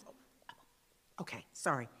 Okay,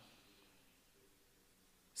 sorry.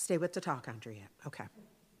 Stay with the talk, Andrea. Okay.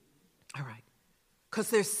 All right. Because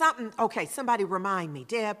there's something, okay, somebody remind me.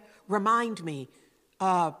 Deb, remind me.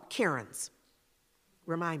 Karen's.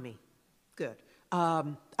 Remind me. Good.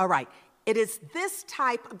 All right. It is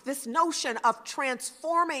this notion of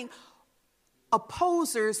transforming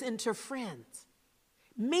opposers into friends.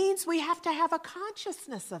 Means we have to have a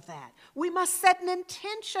consciousness of that. We must set an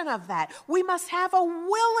intention of that. We must have a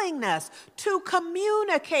willingness to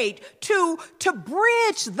communicate, to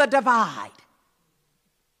bridge the divide.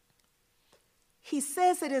 He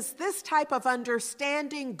says it is this type of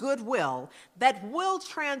understanding goodwill that will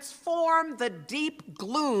transform the deep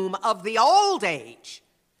gloom of the old age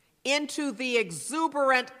into the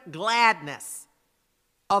exuberant gladness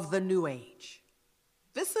of the new age.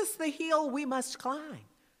 This is the hill we must climb.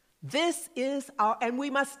 This is and we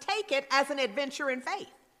must take it as an adventure in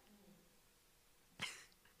faith.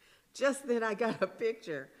 Just then I got a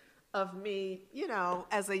picture of me,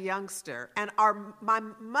 as a youngster, and my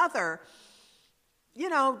mother,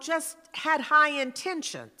 just had high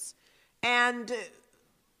intentions. And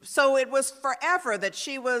so it was forever that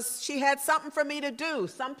she had something for me to do,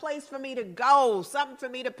 someplace for me to go, something for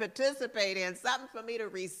me to participate in, something for me to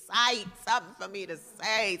recite, something for me to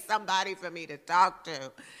say, somebody for me to talk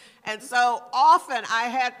to. And so often I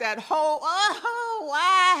had that whole,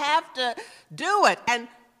 I have to do it. And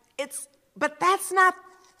but that's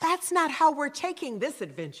not how we're taking this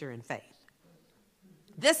adventure in faith.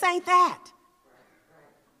 This ain't that.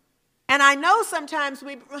 And I know sometimes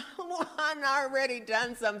I've already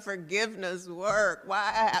done some forgiveness work.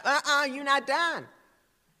 Why? You're not done.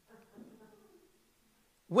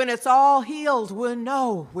 When it's all healed, we'll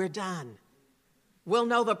know we're done. We'll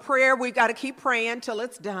know the prayer. We've got to keep praying till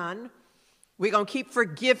it's done. We're going to keep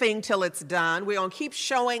forgiving till it's done. We're going to keep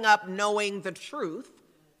showing up knowing the truth.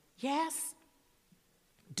 Yes.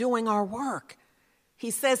 Doing our work.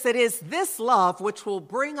 He says it is this love which will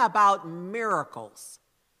bring about miracles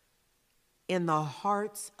in the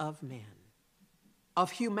hearts of men,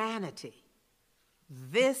 of humanity.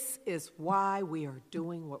 This is why we are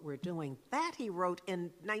doing what we're doing. That he wrote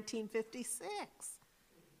in 1956.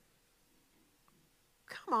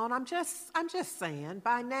 Come on, I'm just saying,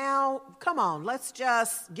 by now, come on, let's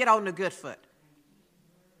just get on the good foot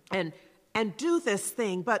and do this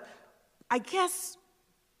thing. But I guess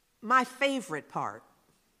my favorite part,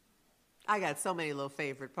 I got so many little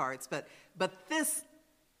favorite parts, but this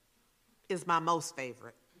is my most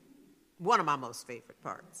favorite, one of my most favorite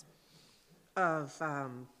parts of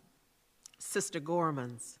Sister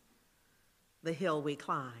Gorman's The Hill We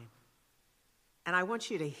Climb. And I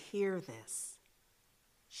want you to hear this.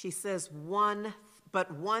 She says,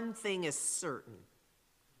 but one thing is certain.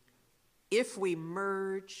 If we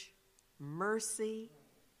merge mercy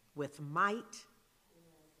with might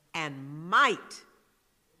and might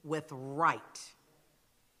with right,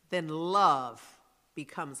 then love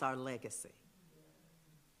becomes our legacy.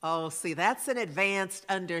 Oh, see, that's an advanced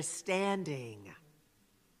understanding.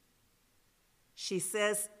 She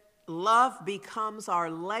says, love becomes our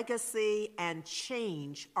legacy and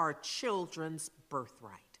change our children's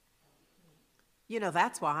birthright. You know,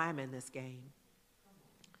 that's why I'm in this game.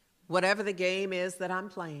 Whatever the game is that I'm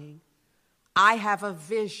playing, I have a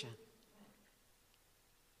vision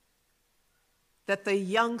that the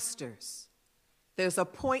youngsters, there's a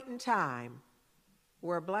point in time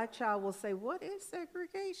where a black child will say, what is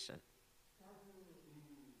segregation?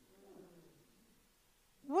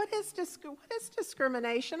 What is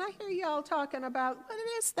discrimination? I hear y'all talking about, what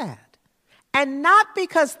is that? And not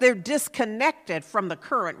because they're disconnected from the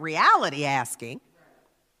current reality asking,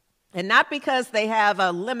 and not because they have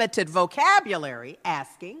a limited vocabulary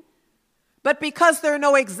asking, but because there are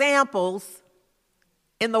no examples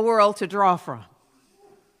in the world to draw from.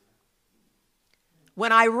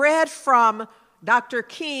 When I read from Dr.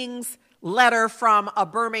 King's letter from a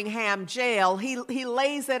Birmingham jail, he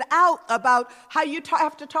lays it out about how you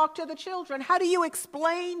have to talk to the children. How do you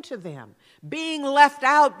explain to them being left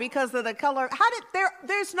out because of the color?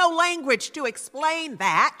 There's no language to explain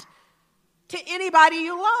that to anybody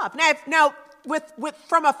you love. Now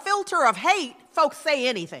from a filter of hate, folks say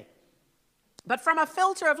anything. But from a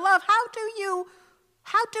filter of love, how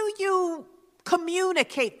do you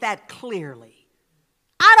communicate that clearly?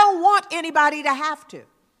 I don't want anybody to have to.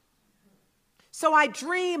 So I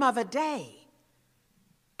dream of a day,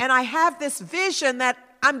 and I have this vision that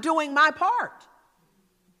I'm doing my part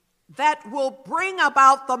that will bring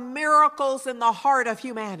about the miracles in the heart of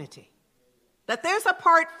humanity. That there's a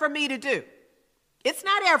part for me to do. It's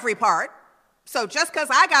not every part. So just because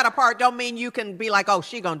I got a part don't mean you can be like, oh,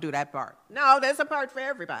 she gonna do that part. No, there's a part for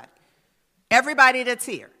everybody. Everybody that's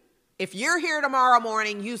here. If you're here tomorrow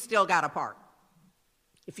morning, you still got a part.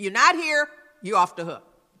 If you're not here, you're off the hook.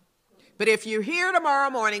 But if you're here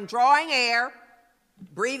tomorrow morning drawing air,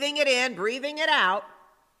 breathing it in, breathing it out,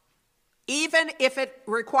 even if it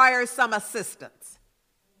requires some assistance,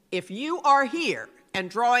 if you are here and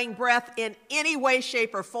drawing breath in any way,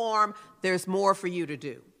 shape, or form, there's more for you to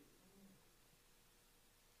do.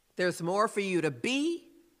 There's more for you to be.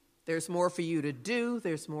 There's more for you to do.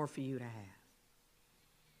 There's more for you to have.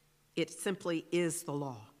 It simply is the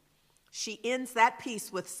law. She ends that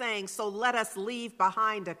piece with saying, so let us leave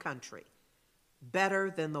behind a country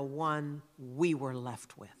better than the one we were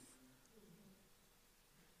left with.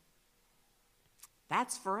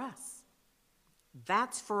 That's for us.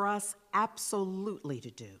 That's for us absolutely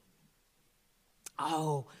to do.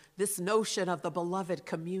 Oh, this notion of the beloved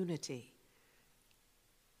community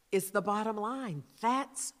is the bottom line.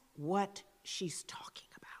 That's what she's talking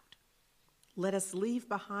about. Let us leave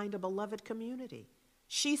behind a beloved community.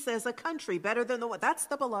 She says a country better than the one. That's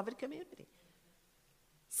the beloved community.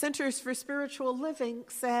 Centers for Spiritual Living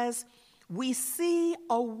says we see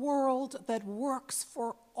a world that works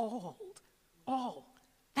for all. All.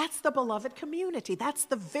 That's the beloved community. That's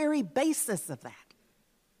the very basis of that.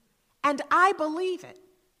 And I believe it.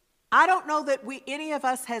 I don't know that any of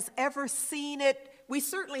us has ever seen it. We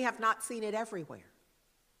certainly have not seen it everywhere.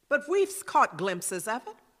 But we've caught glimpses of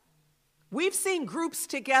it. We've seen groups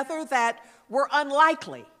together that were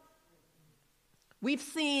unlikely. We've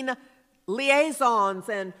seen liaisons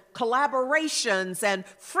and collaborations and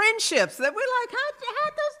friendships that we're like,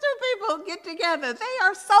 how'd those two people get together? They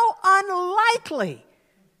are so unlikely.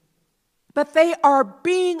 But they are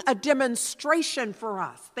being a demonstration for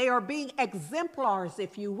us. They are being exemplars,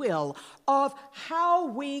 if you will, of how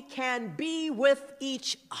we can be with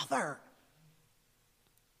each other.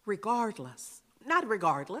 Not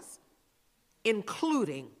regardless,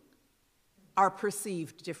 including our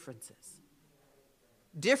perceived differences.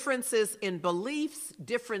 differences in beliefs,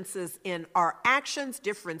 differences in our actions,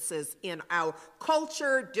 differences in our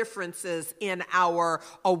culture, differences in our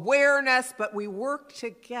awareness, but we work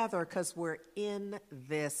together because we're in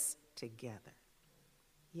this together.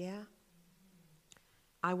 Yeah?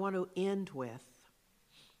 I want to end with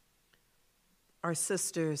our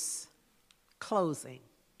sister's closing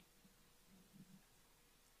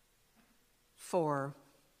for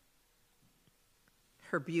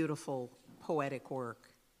her beautiful poetic work.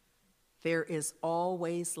 There is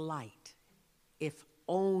always light if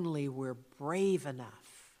only we're brave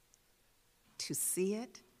enough to see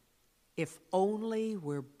it, if only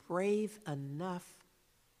we're brave enough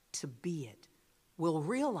to be it. We'll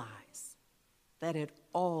realize that it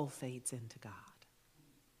all fades into God,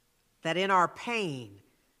 that in our pain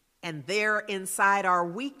and there inside our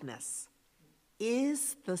weakness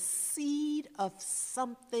is the seed of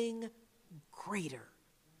something greater,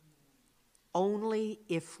 only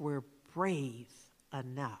if we're brave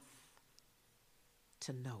enough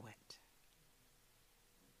to know it.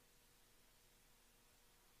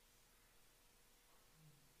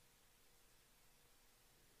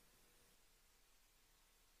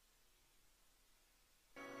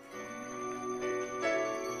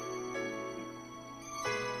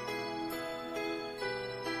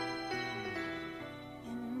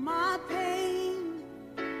 In my pain,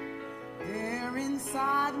 there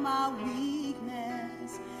inside my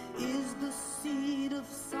weakness is the seed of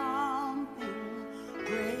something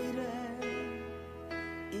greater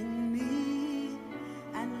in me,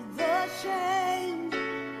 and the shame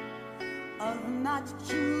of not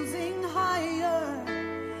choosing higher,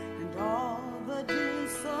 and all the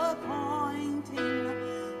disappointing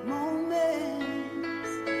moments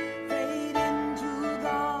fade into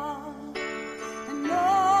God, and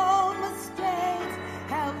no mistakes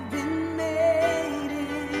have been made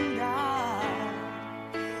in God.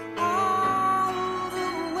 All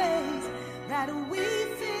the ways that we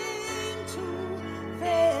seem to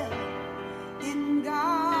fail in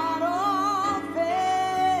God all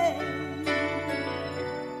fail.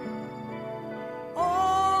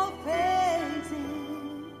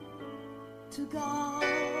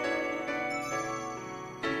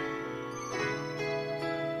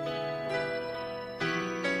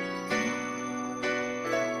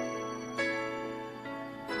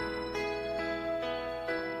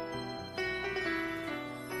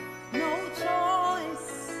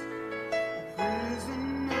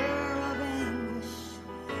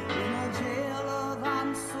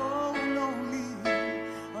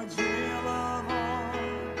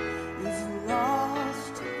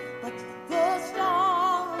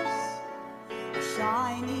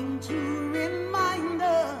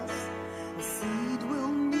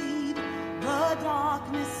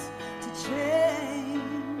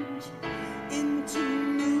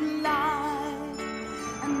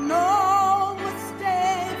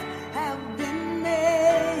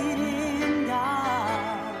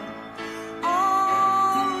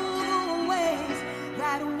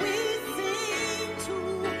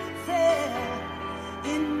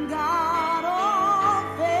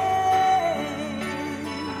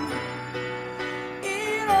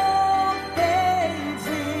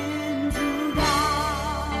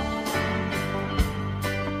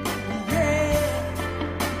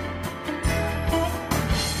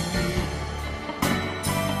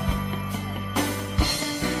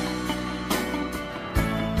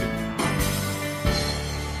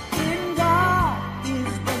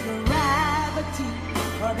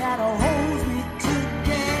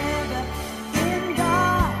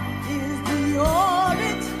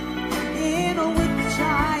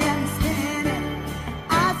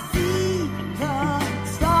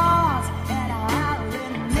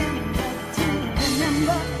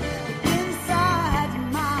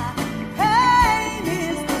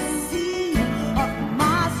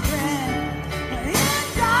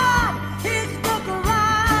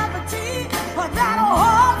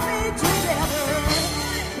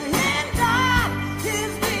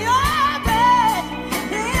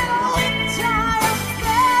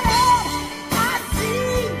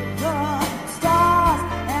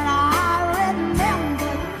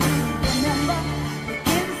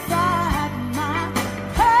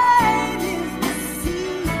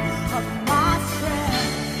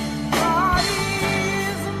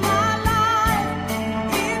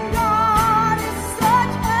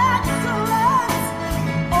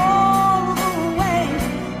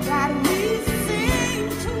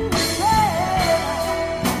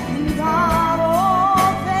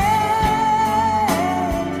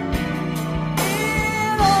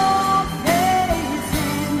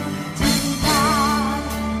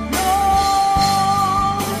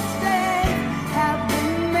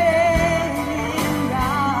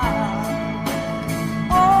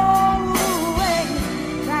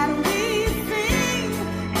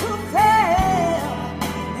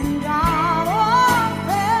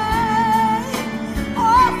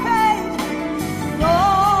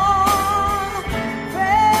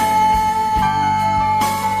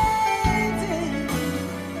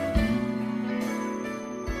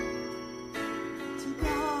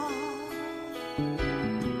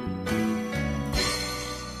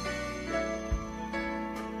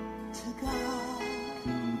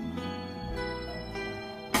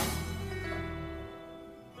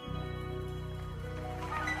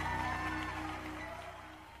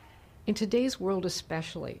 In today's world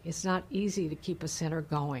especially, it's not easy to keep a center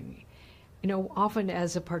going. You know, often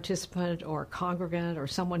as a participant or a congregant or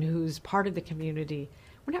someone who's part of the community,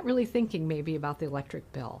 we're not really thinking maybe about the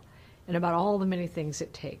electric bill and about all the many things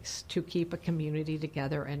it takes to keep a community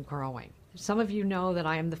together and growing. Some of you know that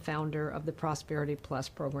I am the founder of the Prosperity Plus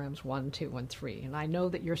programs 1, 2, and 3, and I know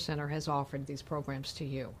that your center has offered these programs to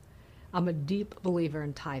you. I'm a deep believer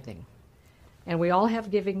in tithing. And we all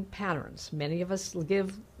have giving patterns. Many of us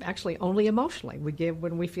give actually only emotionally. We give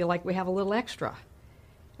when we feel like we have a little extra.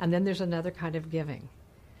 And then there's another kind of giving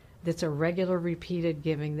that's a regular repeated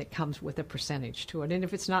giving that comes with a percentage to it. And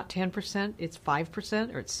if it's not 10%, it's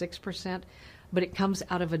 5% or it's 6%, but it comes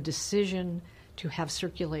out of a decision to have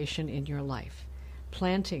circulation in your life.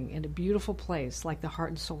 Planting in a beautiful place like the Heart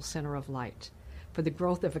and Soul Center of Light for the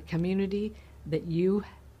growth of a community that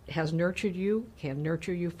has nurtured you, can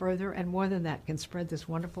nurture you further, and more than that, can spread this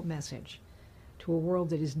wonderful message to a world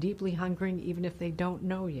that is deeply hungering, even if they don't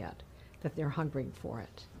know yet that they're hungering for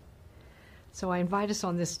it. So I invite us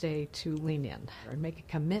on this day to lean in and make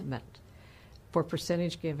a commitment for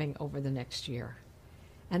percentage giving over the next year.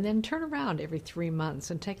 And then turn around every 3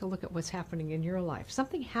 months and take a look at what's happening in your life.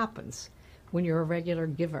 Something happens when you're a regular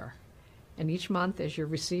giver. And each month, as you're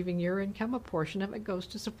receiving your income, a portion of it goes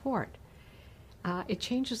to support. It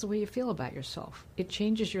changes the way you feel about yourself. It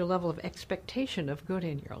changes your level of expectation of good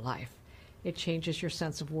in your life. It changes your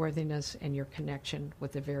sense of worthiness and your connection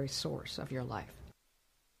with the very source of your life.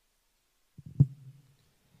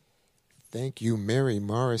 Thank you, Mary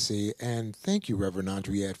Morrissey, and thank you, Reverend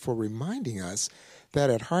Andriette, for reminding us that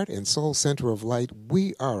at Heart and Soul Center of Light,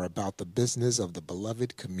 we are about the business of the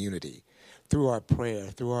beloved community. Through our prayer,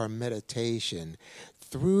 through our meditation,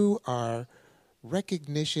 through our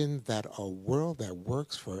recognition that a world that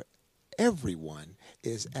works for everyone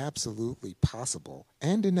is absolutely possible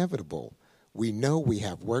and inevitable. We know we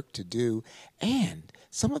have work to do, and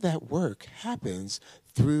some of that work happens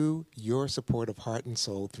through your support of Heart and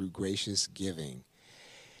Soul through gracious giving.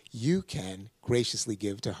 You can graciously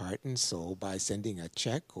give to Heart and Soul by sending a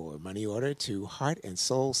check or money order to Heart and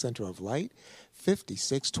Soul Center of Light,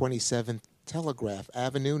 5627 Telegraph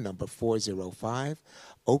Avenue, number 405,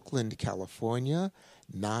 Oakland, California,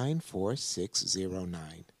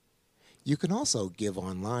 94609. You can also give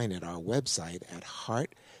online at our website at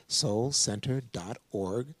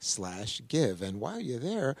heartsoulcenter.org/give. And while you're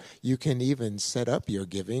there, you can even set up your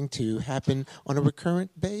giving to happen on a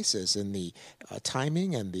recurrent basis in the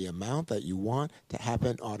timing and the amount that you want to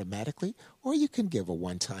happen automatically, or you can give a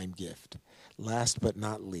one-time gift. Last but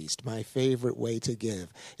not least, my favorite way to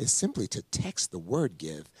give is simply to text the word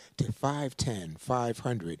give to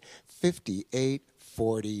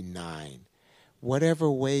 510-500-5849.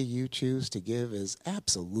 Whatever way you choose to give is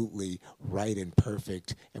absolutely right and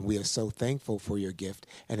perfect, and we are so thankful for your gift.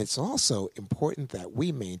 And it's also important that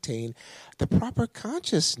we maintain the proper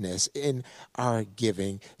consciousness in our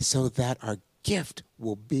giving so that our gift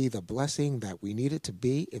will be the blessing that we need it to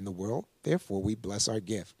be in the world. Therefore, we bless our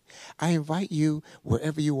gift. I invite you,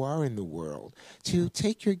 wherever you are in the world, to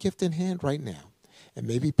take your gift in hand right now and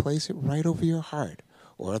maybe place it right over your heart,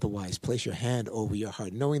 or otherwise place your hand over your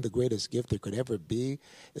heart, knowing the greatest gift there could ever be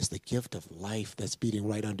is the gift of life that's beating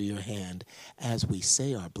right under your hand as we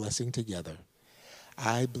say our blessing together.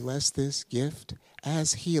 I bless this gift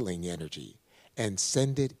as healing energy and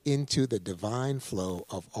send it into the divine flow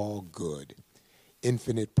of all good.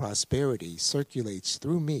 Infinite prosperity circulates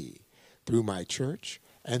through me, through my church,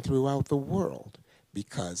 and throughout the world,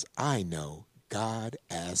 because I know God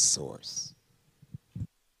as source.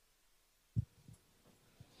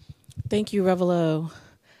 Thank you, Revelo.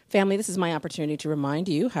 Family, this is my opportunity to remind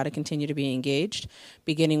you how to continue to be engaged,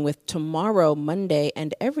 beginning with tomorrow, Monday,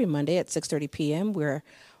 and every Monday at 6:30 p.m. We're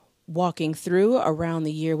walking through Around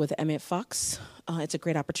the Year with Emmett Fox. It's a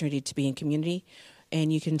great opportunity to be in community,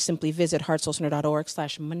 and you can simply visit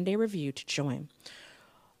heartsoulcenter.org/Monday Review to join.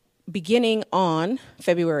 Beginning on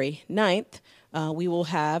February 9th, we will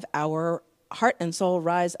have our Heart and Soul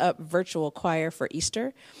Rise Up virtual choir for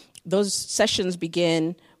Easter. Those sessions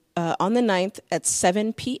begin on the 9th at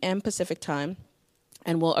 7 p.m. Pacific time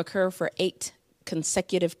and will occur for 8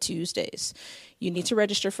 consecutive Tuesdays. You need to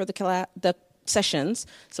register for the sessions,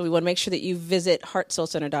 so we want to make sure that you visit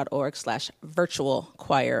heartsoulcenter.org/virtual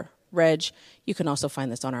choir reg. You can also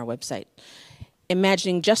find this on our website.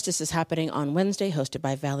 Imagining Justice is happening on Wednesday, hosted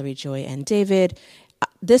by Valerie, Joy, and David.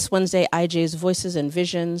 This Wednesday, IJ's Voices and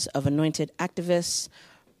Visions of Anointed Activists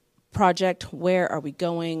project, Where Are We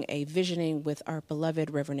Going? A visioning with our beloved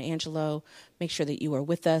Reverend Angelo. Make sure that you are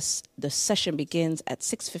with us. The session begins at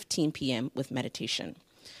 6:15 p.m. with meditation.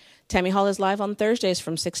 Tammy Hall is live on Thursdays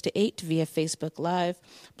from 6 to 8 via Facebook Live.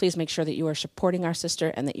 Please make sure that you are supporting our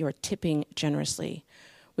sister and that you are tipping generously.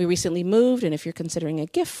 We recently moved, and if you're considering a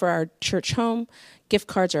gift for our church home, gift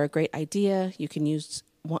cards are a great idea. We could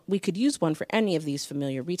use one for any of these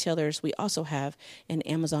familiar retailers. We also have an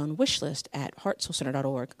Amazon wish list at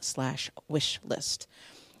heartsoulcenter.org/wishlist.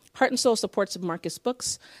 Heart and Soul supports Marcus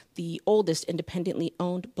Books, the oldest independently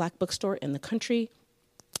owned Black bookstore in the country.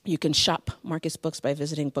 You can shop Marcus Books by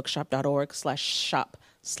visiting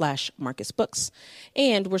bookshop.org/shop/Marcus Books.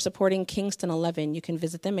 And we're supporting Kingston 11. You can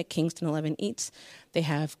visit them at Kingston 11 Eats. They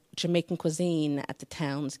have Jamaican cuisine at the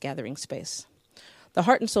town's gathering space. The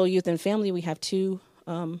Heart and Soul Youth and Family, we have two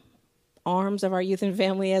arms of our youth and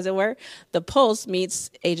family, as it were. The Pulse meets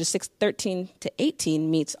ages 13 to 18,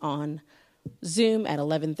 meets on Zoom at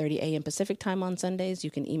 11:30 a.m. Pacific time on Sundays. You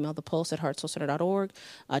can email the Pulse at heartsoulcenter.org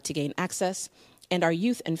to gain access. And our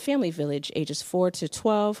Youth and Family Village, ages 4 to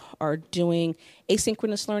 12, are doing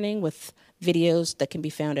asynchronous learning with videos that can be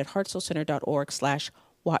found at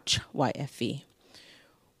heartsoulcenter.org/watchyfe.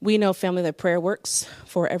 We know Family Led Prayer works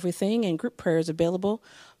for everything, and group prayer is available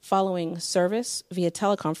following service via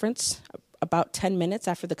teleconference about 10 minutes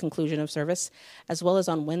after the conclusion of service, as well as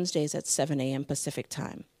on Wednesdays at 7 a.m. Pacific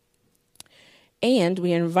time. And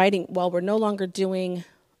we are inviting, while we're no longer doing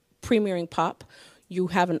premiering pop, you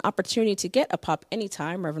have an opportunity to get a pop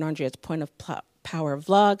anytime, Reverend Andrea's Point of Power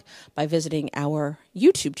vlog, by visiting our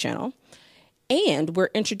YouTube channel. And we're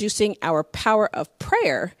introducing our Power of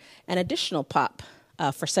Prayer, an additional pop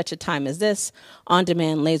for such a time as this,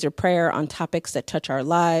 on-demand laser prayer on topics that touch our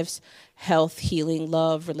lives, health, healing,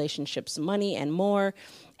 love, relationships, money, and more.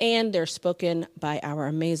 And they're spoken by our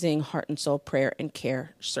amazing Heart and Soul Prayer and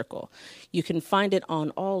Care Circle. You can find it on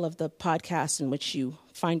all of the podcasts in which you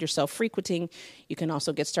find yourself frequenting. You can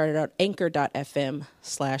also get started at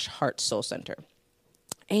anchor.fm/heartsoulcenter.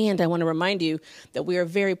 And I want to remind you that we are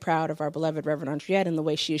very proud of our beloved Reverend Andriette and the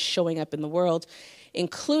way she is showing up in the world,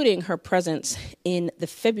 including her presence in the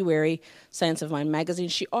February Science of Mind magazine.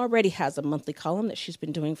 She already has a monthly column that she's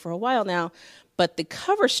been doing for a while now, but the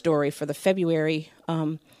cover story for the February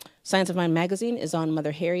Science of Mind magazine is on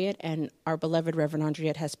Mother Harriet, and our beloved Reverend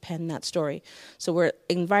Andriette has penned that story. So we're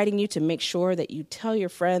inviting you to make sure that you tell your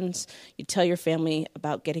friends, you tell your family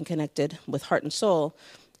about getting connected with Heart and Soul,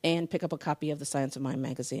 and pick up a copy of the Science of Mind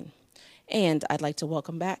magazine. And I'd like to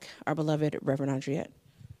welcome back our beloved Reverend Andriette.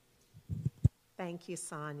 Thank you,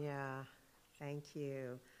 Sonia. Thank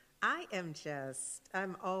you.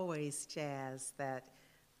 I'm always jazzed that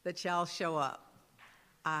y'all show up.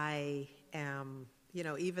 I am,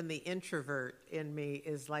 even the introvert in me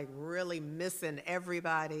is like really missing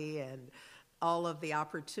everybody and all of the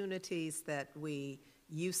opportunities that we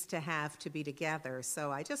used to have to be together.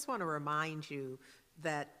 So I just want to remind you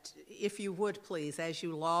that if you would please, as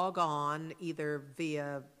you log on, either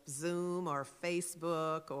via Zoom or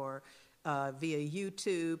Facebook or via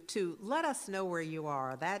YouTube, to let us know where you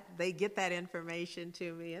are. That they get that information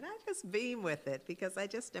to me, and I just beam with it because I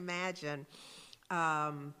just imagine,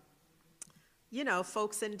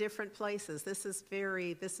 folks in different places. This is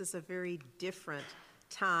a very different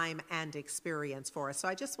time and experience for us. So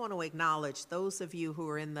I just want to acknowledge those of you who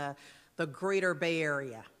are in the greater Bay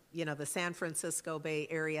Area, the San Francisco Bay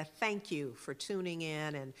Area. Thank you for tuning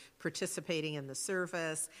in and participating in the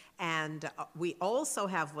service. And we also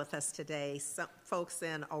have with us today some folks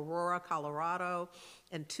in Aurora, Colorado,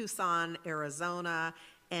 and Tucson, Arizona,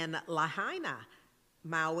 and Lahaina,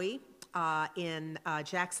 Maui, in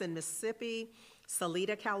Jackson, Mississippi,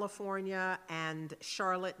 Salida, California, and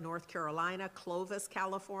Charlotte, North Carolina, Clovis,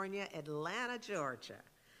 California, Atlanta, Georgia,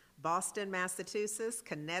 Boston, Massachusetts,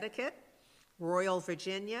 Connecticut, Royal,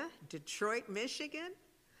 Virginia, Detroit, Michigan,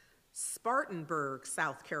 Spartanburg,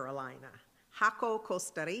 South Carolina, Jaco,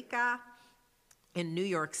 Costa Rica, in New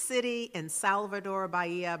York City, and Salvador,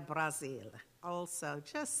 Bahia, Brazil. Also,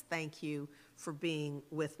 just thank you for being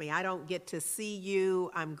with me. I don't get to see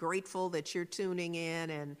you. I'm grateful that you're tuning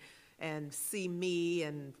in and see me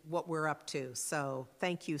and what we're up to. So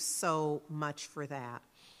thank you so much for that.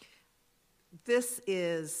 This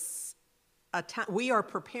is a time we are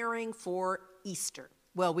preparing for Easter.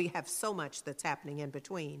 Well, we have so much that's happening in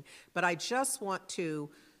between, but I just want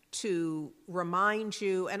to remind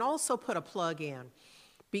you and also put a plug in.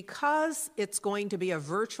 Because it's going to be a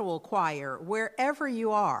virtual choir, wherever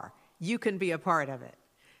you are, you can be a part of it.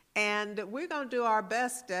 And we're going to do our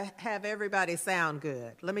best to have everybody sound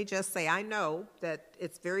good. Let me just say, I know that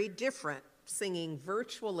it's very different singing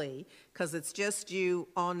virtually because it's just you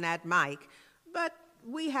on that mic, but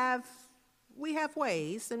we have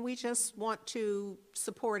ways, and we just want to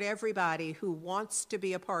support everybody who wants to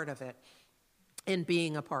be a part of it. in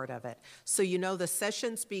being a part of it. So the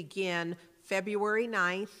sessions begin February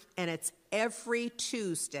 9th, and it's every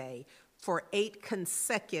Tuesday for 8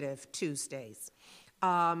 consecutive Tuesdays.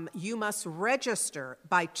 You must register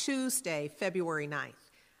by Tuesday, February 9th.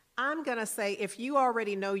 I'm going to say, if you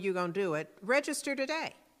already know you're going to do it, register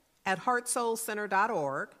today at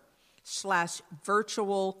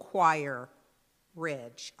heartsoulcenter.org/virtual choir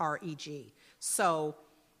reg, R-E-G. So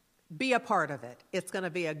be a part of it. It's going to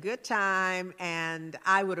be a good time, and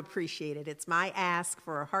I would appreciate it. It's my ask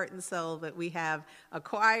for Heart and Soul that we have a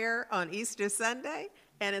choir on Easter Sunday,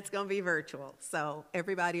 and it's going to be virtual. So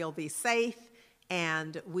everybody will be safe,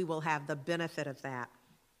 and we will have the benefit of that.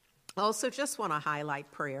 Also, just want to highlight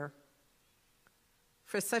prayer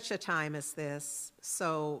for such a time as this.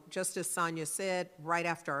 So just as Sonia said, right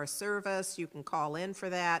after our service, you can call in for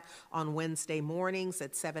that on Wednesday mornings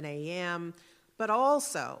at 7 a.m., but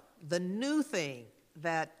also the new thing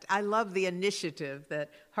that I love, the initiative that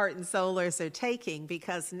Heart and Soulers are taking,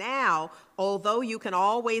 because now, although you can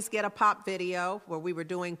always get a pop video where we were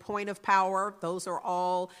doing Point of Power, those are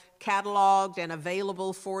all cataloged and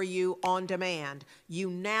available for you on demand. You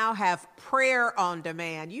now have prayer on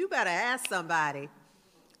demand. You better ask somebody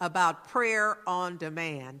about prayer on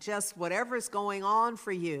demand, just whatever's going on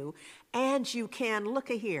for you. And you can, look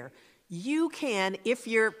at here, you can, if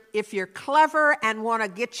you're clever and want to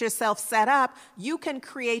get yourself set up, you can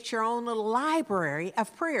create your own little library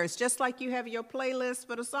of prayers, just like you have your playlist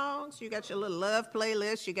for the songs. You got your little love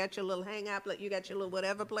playlist, you got your little hangout, you got your little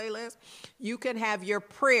whatever playlist. You can have your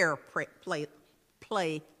prayer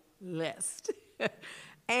playlist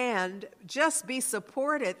and just be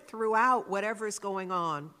supported throughout whatever's going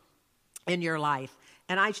on in your life.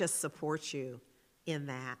 And I just support you in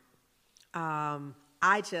that.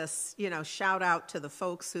 I just, shout out to the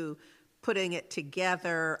folks who putting it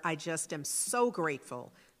together. I just am so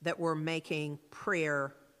grateful that we're making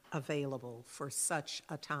prayer available for such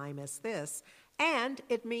a time as this. And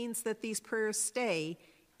it means that these prayers stay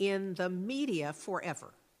in the media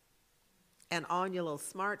forever. And on your little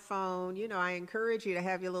smartphone, I encourage you to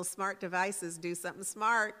have your little smart devices do something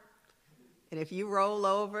smart. And if you roll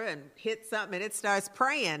over and hit something and it starts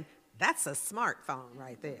praying, that's a smartphone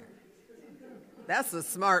right there. That's a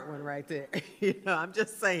smart one right there. I'm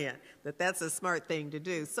just saying that's a smart thing to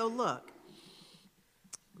do. So look,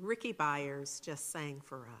 Ricky Byers just sang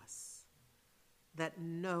for us that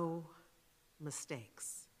no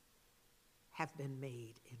mistakes have been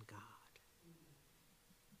made in God.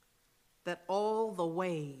 That all the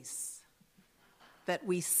ways that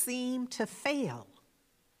we seem to fail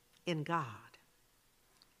in God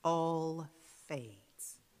all fade.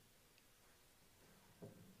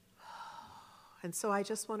 And so I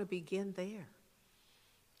just want to begin there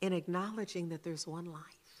in acknowledging that there's one life.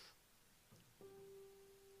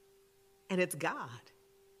 And it's God.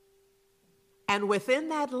 And within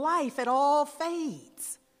that life, it all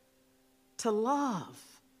fades to love,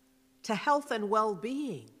 to health and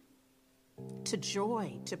well-being, to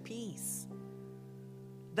joy, to peace.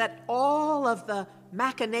 That all of the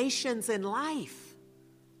machinations in life,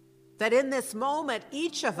 that in this moment,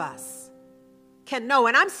 each of us can know,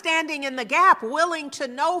 and I'm standing in the gap, willing to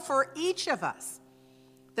know for each of us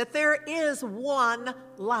that there is one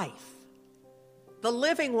life, the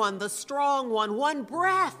living one, the strong one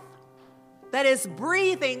breath that is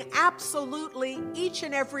breathing absolutely each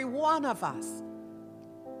and every one of us,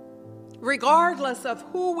 regardless of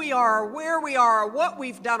who we are, or where we are, or what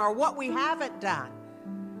we've done, or what we haven't done.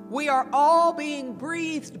 We are all being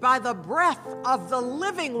breathed by the breath of the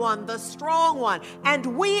living one, the strong one.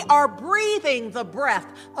 And we are breathing the breath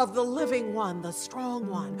of the living one, the strong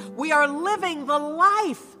one. We are living the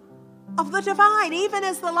life of the divine, even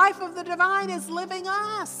as the life of the divine is living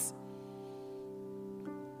us.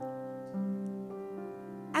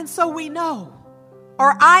 And so we know,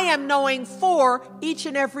 or I am knowing for each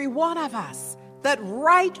and every one of us, that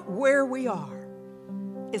right where we are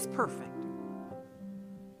is perfect.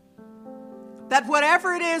 That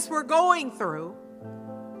whatever it is we're going through,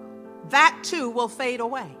 that too will fade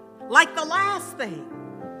away. Like the last thing,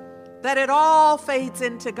 that it all fades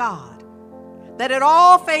into God. That it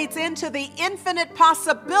all fades into the infinite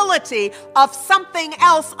possibility of something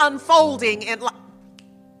else unfolding in life.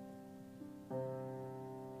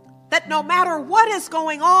 That no matter what is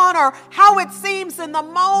going on or how it seems in the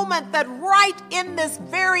moment, that right in this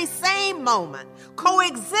very same moment,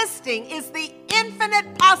 coexisting is the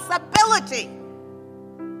infinite possibility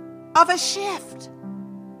of a shift,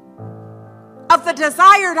 of the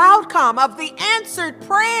desired outcome, of the answered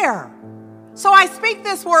prayer. So I speak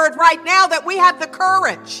this word right now that we have the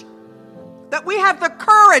courage that we have the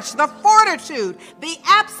courage, the fortitude, the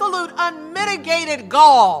absolute unmitigated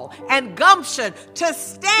gall and gumption to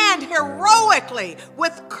stand heroically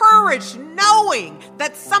with courage, knowing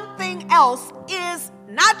that something else is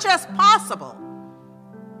not just possible,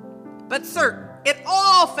 but certain. It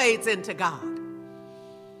all fades into God.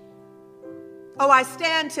 Oh, I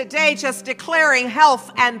stand today just declaring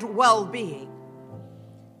health and well-being.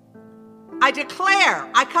 I declare,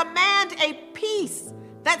 I command a peace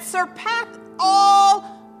that surpasses all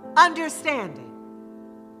understanding.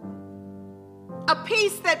 A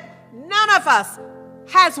peace that none of us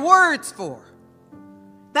has words for.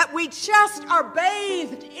 That we just are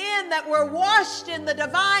bathed in, that we're washed in the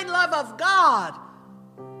divine love of God.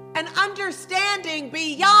 An understanding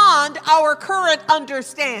beyond our current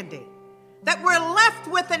understanding. That we're left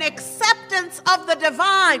with an acceptance of the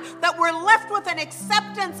divine, that we're left with an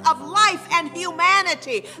acceptance of life and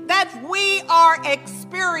humanity, that we are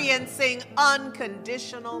experiencing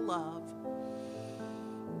unconditional love.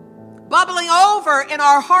 Bubbling over in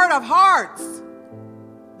our heart of hearts,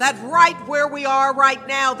 that right where we are right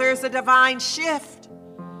now, there's a divine shift.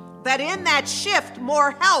 That in that shift, more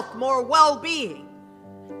health, more well-being.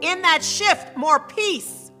 In that shift, more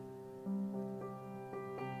peace.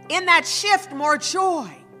 In that shift, more joy.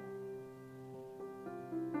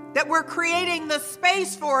 That we're creating the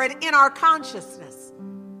space for it in our consciousness.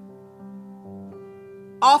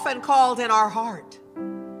 Often called in our heart.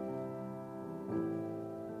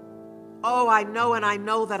 Oh, I know and I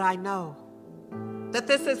know that I know. That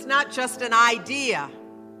this is not just an idea.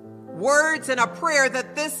 Words in a prayer,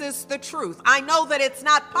 that this is the truth. I know that it's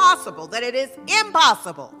not possible, that it is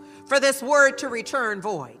impossible for this word to return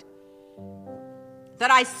void. That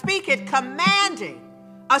I speak it commanding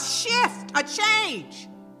a shift, a change.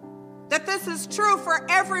 That this is true for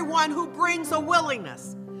everyone who brings a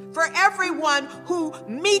willingness. For everyone who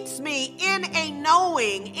meets me in a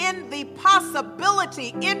knowing, in the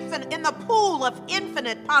possibility, in the pool of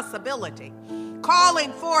infinite possibility.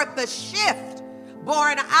 Calling forth the shift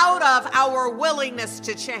born out of our willingness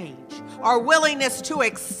to change. Our willingness to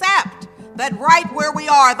accept that right where we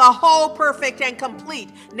are, the whole perfect and complete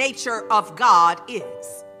nature of God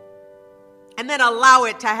is. And then allow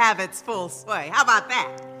it to have its full sway. How about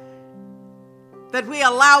that? That we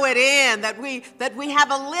allow it in, that we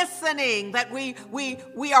have a listening, that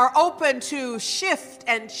we are open to shift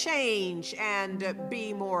and change and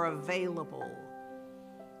be more available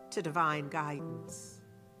to divine guidance,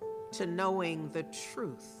 to knowing the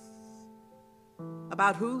truth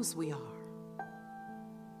about whose we are.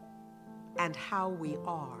 And how we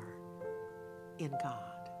are in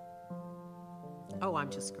God. Oh, I'm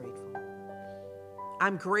just grateful.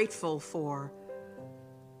 I'm grateful for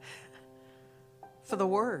the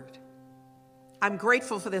word. I'm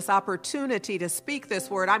grateful for this opportunity to speak this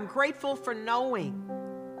word. I'm grateful for knowing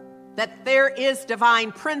that there is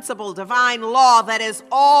divine principle, divine law that is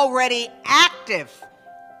already active.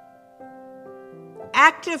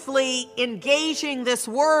 Actively engaging this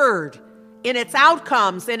word in its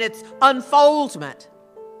outcomes, in its unfoldment.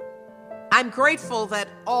 I'm grateful that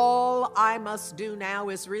all I must do now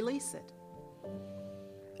is release it.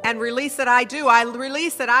 And release it I do. I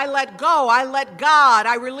release it. I let go. I let God.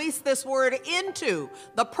 I release this word into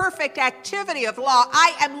the perfect activity of law.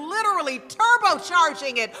 I am literally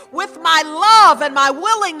turbocharging it with my love and my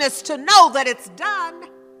willingness to know that it's done.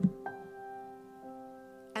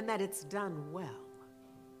 And that it's done well.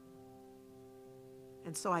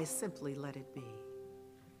 And so I simply let it be.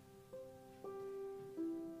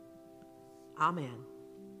 Amen.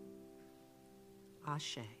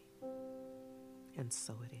 Ashe. And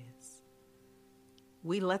so it is.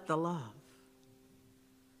 We let the love,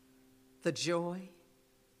 the joy,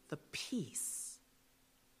 the peace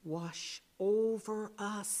wash over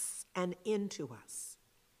us and into us.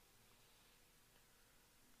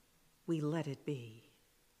 We let it be.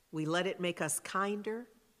 We let it make us kinder.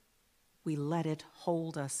 We let it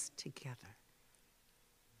hold us together.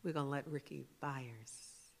 We're going to let Ricky Byers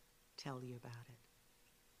tell you about it.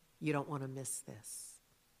 You don't want to miss this.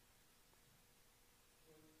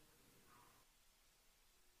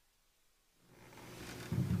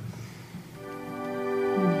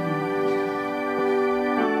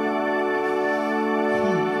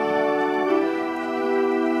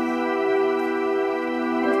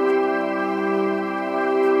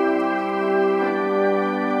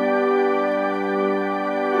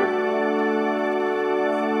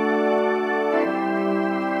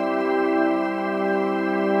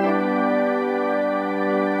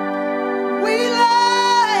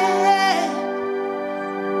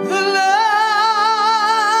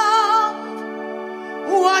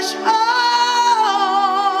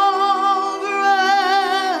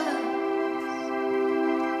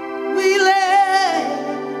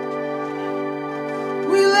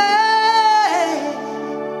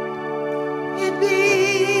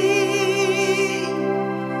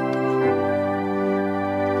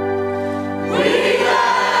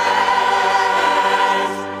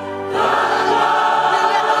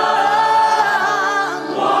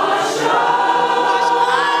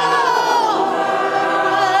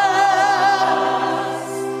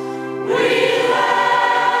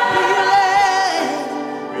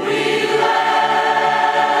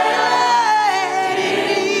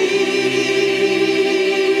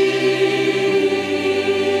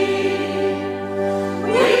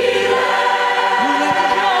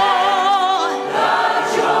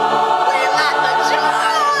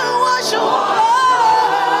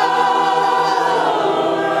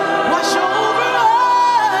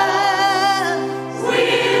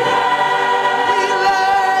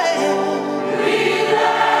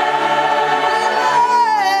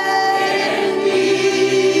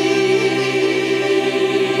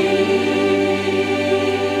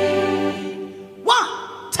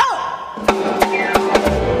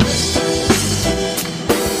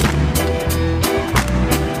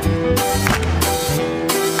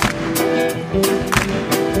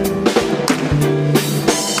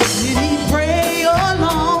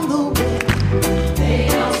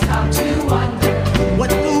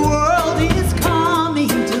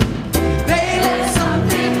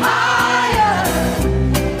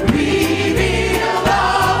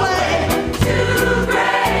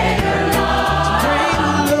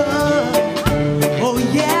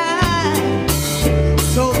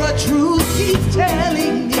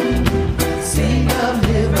 I'm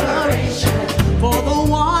living.